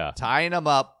reason. Yeah. Tying them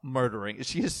up, murdering.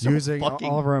 She is so Using fucking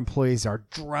all of our employees are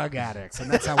drug addicts, and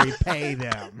that's how we pay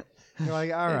them. You're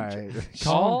like, all right,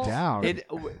 calm down.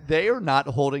 They are not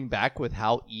holding back with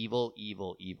how evil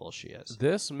she is.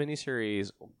 This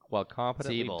miniseries, while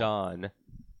competently evil. done,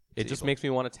 it just makes me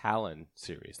want a Talon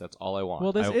series. That's all I want.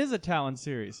 Well, this is a Talon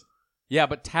series. Yeah,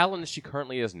 but Talon as she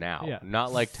currently is now. Yeah.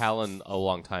 Not like Talon a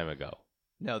long time ago.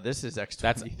 No, this is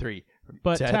X-23.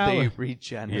 But Deadly Talon.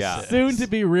 Regenesis. Yeah. Soon to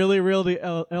be really, really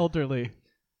elderly.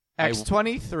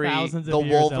 X-23, Thousands of the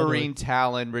years Wolverine elderly.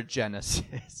 Talon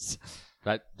Regenesis.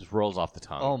 That just rolls off the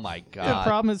tongue. Oh my The god.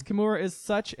 problem is Kimura is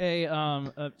such a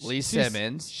Lee she's-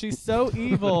 Simmons. She's so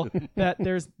evil that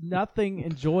there's nothing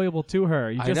enjoyable to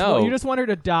her. You I just know. you just want her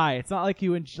to die. It's not like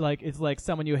it's like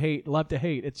someone you hate, love to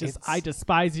hate. It's just I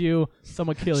despise you.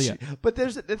 Someone kill you. But the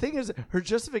thing is, her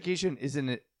justification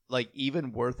isn't like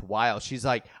even worthwhile. She's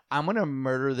like, I'm gonna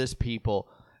murder this people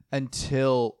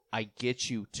until I get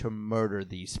you to murder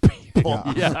these people.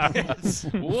 Yeah.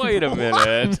 Wait a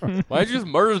minute. Why'd you just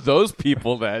murder those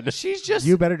people then? She's just.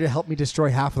 You better to help me destroy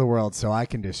half of the world so I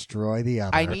can destroy the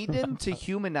other. I need them to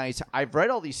humanize her. I've read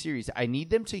all these series. I need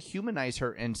them to humanize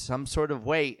her in some sort of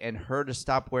way and her to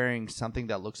stop wearing something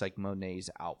that looks like Monet's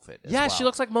outfit. As Yeah, well. she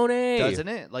looks like Monet. Doesn't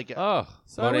it? Like, Oh,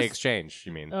 So I Monet was- Exchange,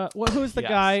 you mean? Who's the Yes.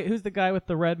 guy? Who's the guy with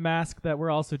the red mask that we're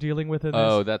also dealing with in this?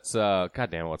 Oh, that's,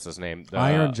 goddamn, what's his name?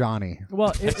 Iron Johnny.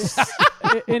 Well,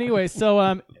 anyway,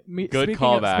 so Good speaking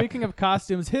callback. Speaking of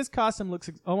costumes, his costume looks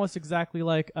almost exactly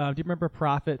like. Do you remember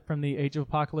Prophet from the Age of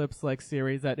Apocalypse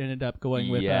series that ended up going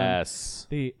with Yes.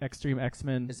 the Extreme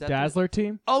X-Men Is that Dazzler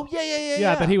team? oh yeah.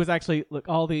 Yeah, that he was actually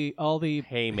all the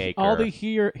Haymaker. all the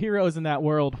heroes in that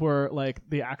world were like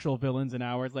the actual villains in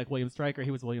ours. Like William Stryker,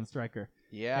 he was William Stryker.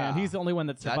 Yeah. And he's the only one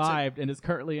that That's a- survived and is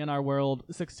currently in our world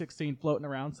 616 floating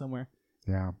around somewhere.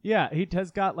 Yeah. Yeah, he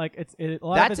has got like a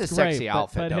lot That's of it's a sexy great,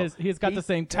 outfit, but though. he's got He the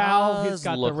same towel, he's does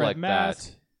got the look red like mask.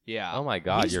 that. Yeah. Oh my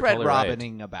God, He's you're Red totally right.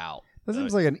 Robining about. That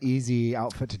seems like an easy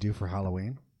outfit to do for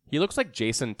Halloween. He looks like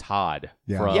Jason Todd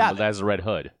Yeah. from Yeah. as Red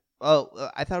Hood. Oh,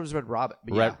 I thought it was Red Robin.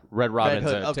 But yeah. Red Robin's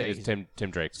Hood, okay. is Tim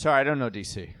Drake. Sorry, I don't know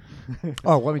DC.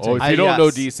 Oh, let me tell Oh, you. if you don't know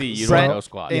yes. DC, you Red- don't know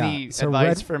Squad. Yeah. Any So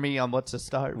advice Red- for me on what to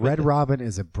start with? Red Robin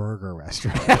is a burger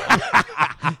restaurant.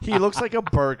 He looks like a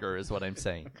burger, is what I'm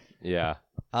saying. Yeah.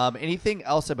 Anything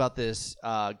else about this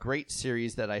great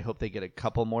series that I hope they get a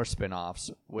couple more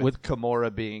spin-offs with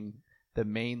Kimura being the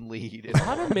main lead? A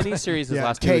lot of miniseries this Yeah,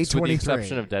 last 2 weeks, with the K-23.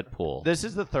 exception of Deadpool. This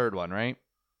is the third one, right?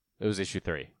 It was issue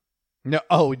 3. No.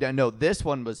 This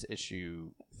one was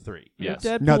issue 3. Yes.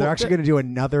 Deadpool, No, they're actually going to do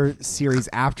another series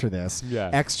after this, Yeah.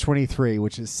 X-23,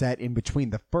 which is set in between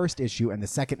the first issue and the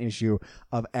second issue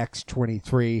of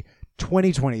X-23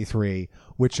 2023,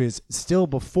 which is still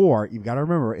before, you've got to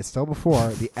remember, it's still before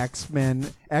the X-Men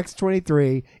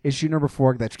X23 issue number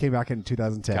 4 that came back in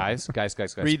 2010. Guys.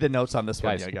 Read the notes on this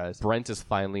one, guys. Brent is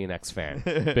finally an X fan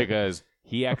because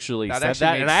he actually That said actually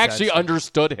that, makes and I actually sense.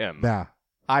 understood him. Yeah.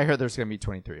 I heard there's going to be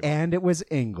 23. And it was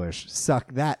English.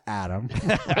 Suck that, Adam.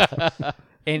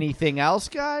 Anything else,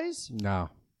 guys? No.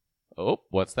 Oh,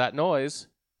 what's that noise?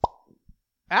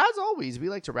 As always, we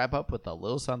like to wrap up with a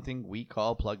little something we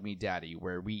call Plug Me Daddy,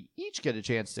 where we each get a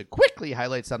chance to quickly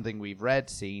highlight something we've read,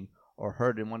 seen, or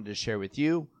heard and wanted to share with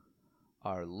you,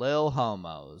 our lil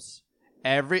homos.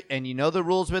 And you know the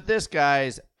rules with this,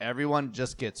 guys. Everyone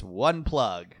just gets one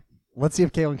plug. Let's see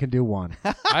if Caitlin can do one.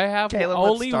 I have Caleb,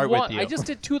 let's only start with one. you. I just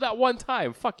did 2 that one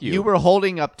time. Fuck you. You were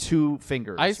holding up 2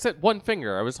 fingers. I said one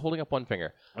finger. I was holding up one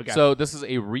finger. Okay. So this is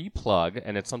a replug,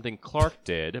 and it's something Clark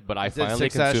did, but I Is it finally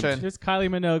Succession? consumed. Here's Kylie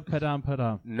Minogue,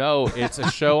 padam. No, it's a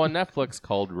show on Netflix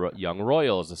called Young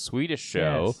Royals, a Swedish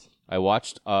show. Yes. I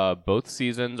watched both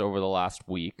seasons over the last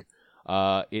week.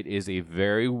 It is a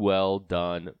very well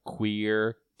done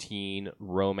queer teen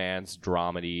romance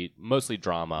dramedy, mostly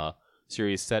drama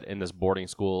series set in this boarding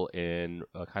school in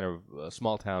a kind of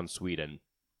small town Sweden,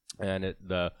 and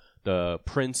the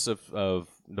prince of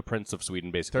Sweden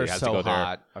basically They're has so to go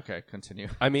hot. Okay, continue.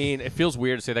 there. I mean, it feels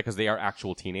weird to say that because they are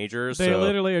actual teenagers. They so,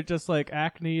 literally are just like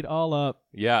acneed all up.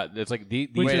 yeah, it's like these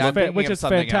Which Wait, is I'm thinking which of is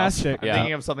something fantastic. Else. I'm Yeah.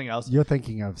 thinking of something else. You're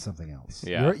thinking of something else.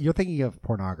 Yeah. You're thinking of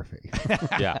pornography.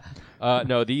 yeah.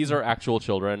 No, these are actual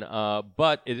children,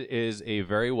 but it is a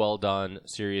very well done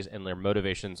series, and their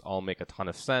motivations all make a ton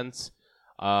of sense.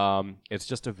 It's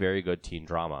just a very good teen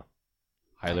drama.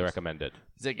 Highly recommended.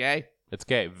 Is it gay? It's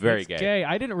gay, very It's gay.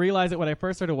 I didn't realize it when I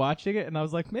first started watching it, and I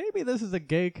was like, maybe this is a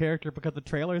gay character because the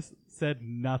trailers said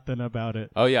nothing about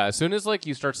it. Oh yeah, as soon as like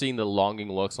you start seeing the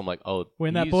longing looks, I'm like, oh.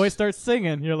 When that he's- boy starts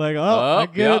singing, you're like, I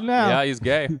get yeah, it now. Yeah, he's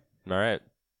gay. All right.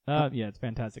 Yeah, it's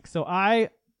fantastic. So I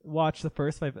watched the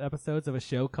first 5 episodes of a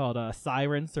show called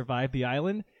Siren Survive the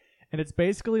Island, and it's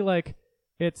basically like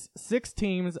it's 6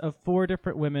 teams of 4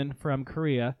 different women from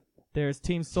Korea. There's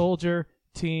Team Soldier,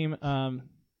 Team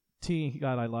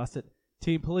God, I lost it.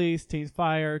 Team Police, Team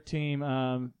Fire,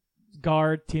 Team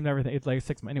Guard, Team everything. It's like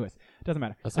 6. Anyways, doesn't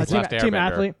matter. That's like team, Last team Airbender.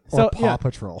 Athlete. Or So Paw yeah.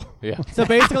 Patrol. Yeah. So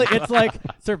basically, it's like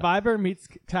Survivor meets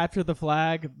Capture the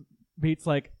Flag meets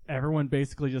like everyone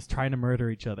basically just trying to murder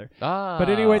each other. But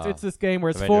anyways, it's this game where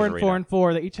it's Avengers 4 and 4 Arena. and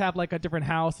 4. They each have like a different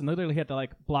house, and literally had to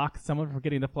like block someone from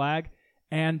getting the flag.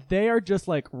 And they are just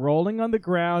like rolling on the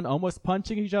ground, almost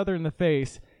punching each other in the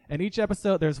face. And each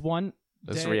episode, there's one.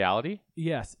 This is day- reality?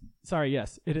 Yes. Sorry.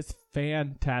 Yes. It is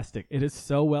fantastic. It is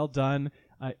so well done.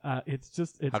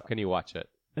 It's How can you watch it?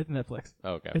 it's Netflix.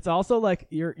 Oh, okay. It's also like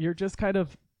you're just kind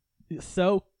of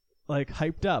so like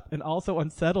hyped up and also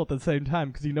unsettled at the same time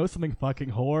because you know something fucking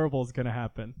horrible is gonna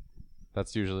happen.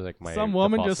 That's usually like my Some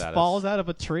woman default just status. falls out of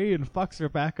a tree and fucks her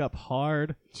back up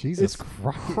hard. Jesus It's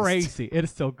Christ. Crazy. It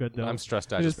is so good though. I'm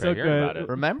stressed out It just is so hearing good. about it.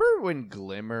 Remember when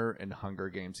Glimmer in Hunger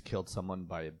Games killed someone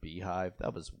by a beehive?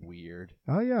 That was weird.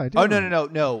 Oh, yeah, I do. Oh,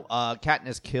 no.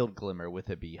 Katniss killed Glimmer with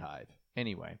a beehive.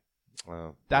 Anyway,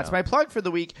 Well, that's yeah. my plug for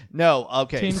the week. No,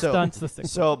 okay. Team so, Stunts the 6th.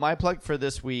 So my plug for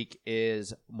this week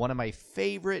is one of my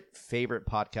favorite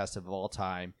podcasts of all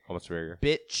time. Almost bigger.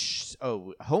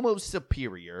 Homo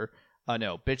Superior.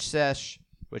 Bitch Sesh,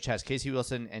 which has Casey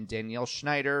Wilson and Danielle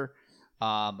Schneider.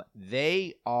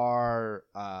 They are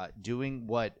doing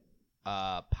what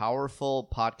powerful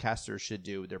podcasters should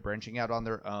do. They're branching out on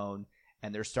their own,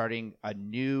 and they're starting a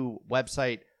new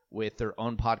website with their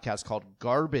own podcast called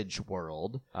Garbage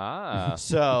World. Ah.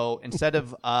 So instead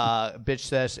of Bitch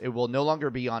Sesh, it will no longer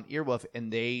be on Earwolf,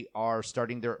 and they are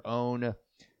starting their own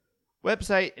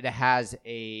website. It has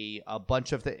a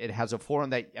bunch of it has a forum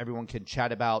that everyone can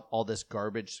chat about all this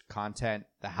garbage content,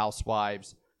 the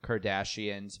housewives,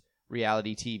 Kardashians,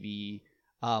 reality TV,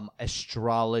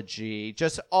 astrology,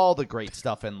 just all the great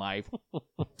stuff in life.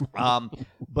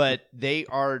 But they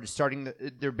are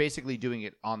they're basically doing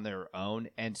it on their own.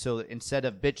 And so instead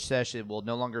of Bitch Sesh, it will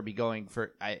no longer be going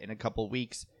for in a couple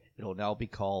weeks. It'll now be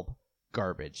called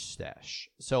Garbage Stash.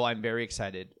 So I'm very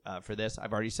excited for this.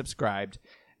 I've already subscribed.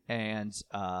 And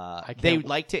they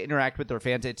like to interact with their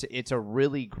fans. It's a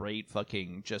really great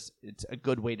it's a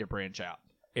good way to branch out.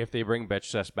 If they bring Bitch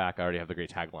Sesh back, I already have the great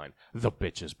tagline. The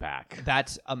bitch is back.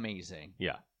 That's amazing.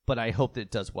 Yeah. But I hope that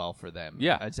it does well for them.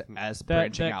 Yeah. As that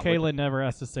branching out. Kaylin never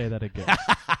has to say that again.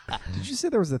 Did you say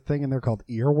there was a thing in there called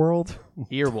Earworld?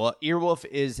 Earwolf. Earwolf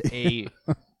is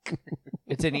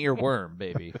it's an earworm,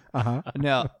 baby. Uh-huh.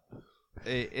 No.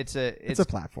 It's a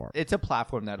platform. It's a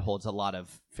platform that holds a lot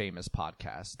of famous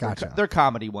podcasts. Gotcha. They're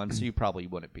comedy ones, so you probably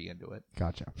wouldn't be into it.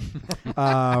 Gotcha.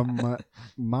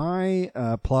 My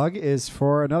plug is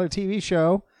for another TV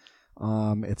show.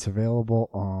 It's available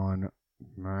on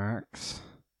Max.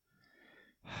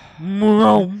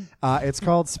 It's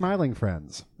called Smiling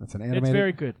Friends. It's an animated. It's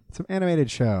very good. It's an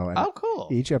animated show. And Oh, cool.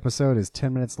 Each episode is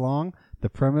 10 minutes long. The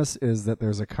premise is that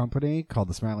there's a company called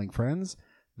the Smiling Friends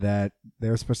that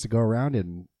they're supposed to go around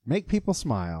and make people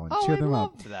smile and cheer them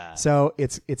up. That. So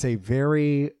it's a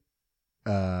very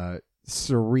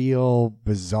surreal,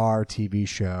 bizarre TV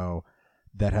show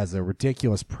that has a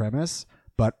ridiculous premise,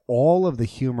 but all of the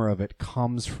humor of it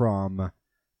comes from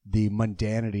the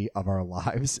mundanity of our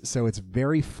lives. So it's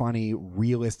very funny,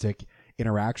 realistic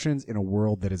interactions in a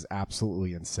world that is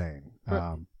absolutely insane.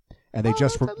 And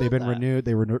they've been renewed.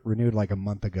 They were renewed like a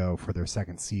month ago for their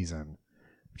second season,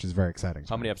 which is very exciting.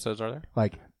 How many episodes are there?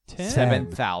 Like 10?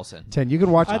 7,000. 10. You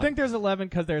can watch. I think there's 11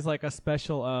 because there's like a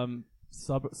special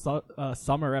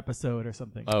summer episode or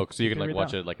something. Oh, so you can like read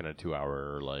watch that. it like in a 2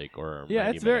 hour or Yeah,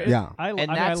 90 it's very. minutes. Yeah.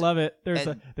 I love it.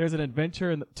 There's an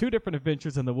adventure and 2 different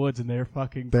adventures in the woods, and they're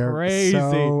fucking they're crazy.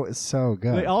 so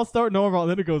good. They all start normal,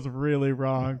 and then it goes really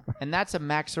wrong. And that's a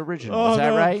Max original. Is that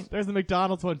right? There's a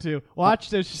McDonald's one too. Watch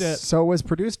this shit. So it was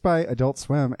produced by Adult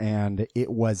Swim, and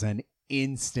it was an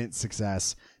instant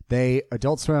success.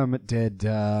 Adult Swim did.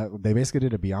 They basically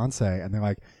did a Beyonce, and they're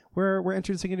like, we're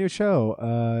introducing a new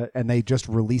show, and they just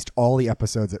released all the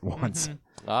episodes at once.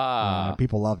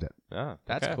 People loved it. Yeah,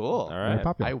 That's okay. cool. All Very right.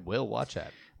 popular. I will watch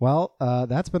that. Well,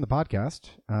 that's been the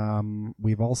podcast.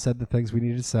 We've all said the things we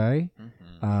needed to say.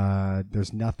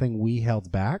 There's nothing we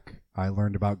held back. I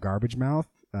learned about Garbage Mouth.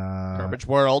 Garbage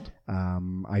World.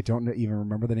 I don't even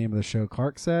remember the name of the show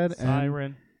Clark said.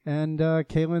 Siren. And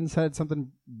Kaylin said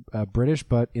something British,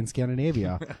 but in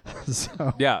Scandinavia.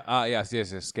 So Yes,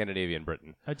 Scandinavian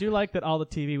Britain. I do like that all the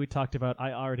TV we talked about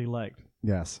I already liked.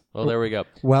 yes. Well, there we go.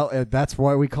 Well, that's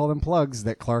why we call them plugs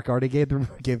that Clark already gave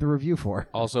the review for.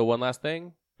 Also, one last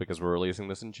thing, because we're releasing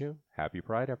this in June. Happy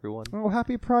Pride, everyone. Oh,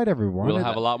 happy Pride, everyone! We'll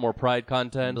have a lot more Pride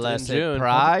content Blessed in June.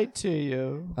 Pride to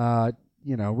you.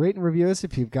 Rate and review us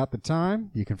if you've got the time.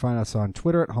 You can find us on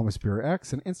Twitter at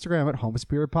HomoSpiritX and Instagram at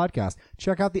HomoSpirit Podcast.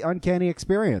 Check out the Uncanny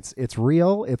Experience. It's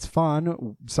real. It's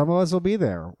fun. Some of us will be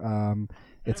there.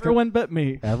 Everyone but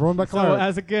me. Everyone but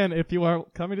Clark. So, if you are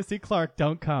coming to see Clark,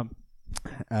 don't come.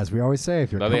 As we always say,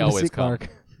 if you're No, they coming to see always come. Clark,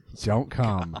 don't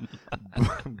come.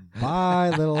 Bye,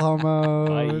 little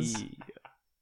homos. Bye.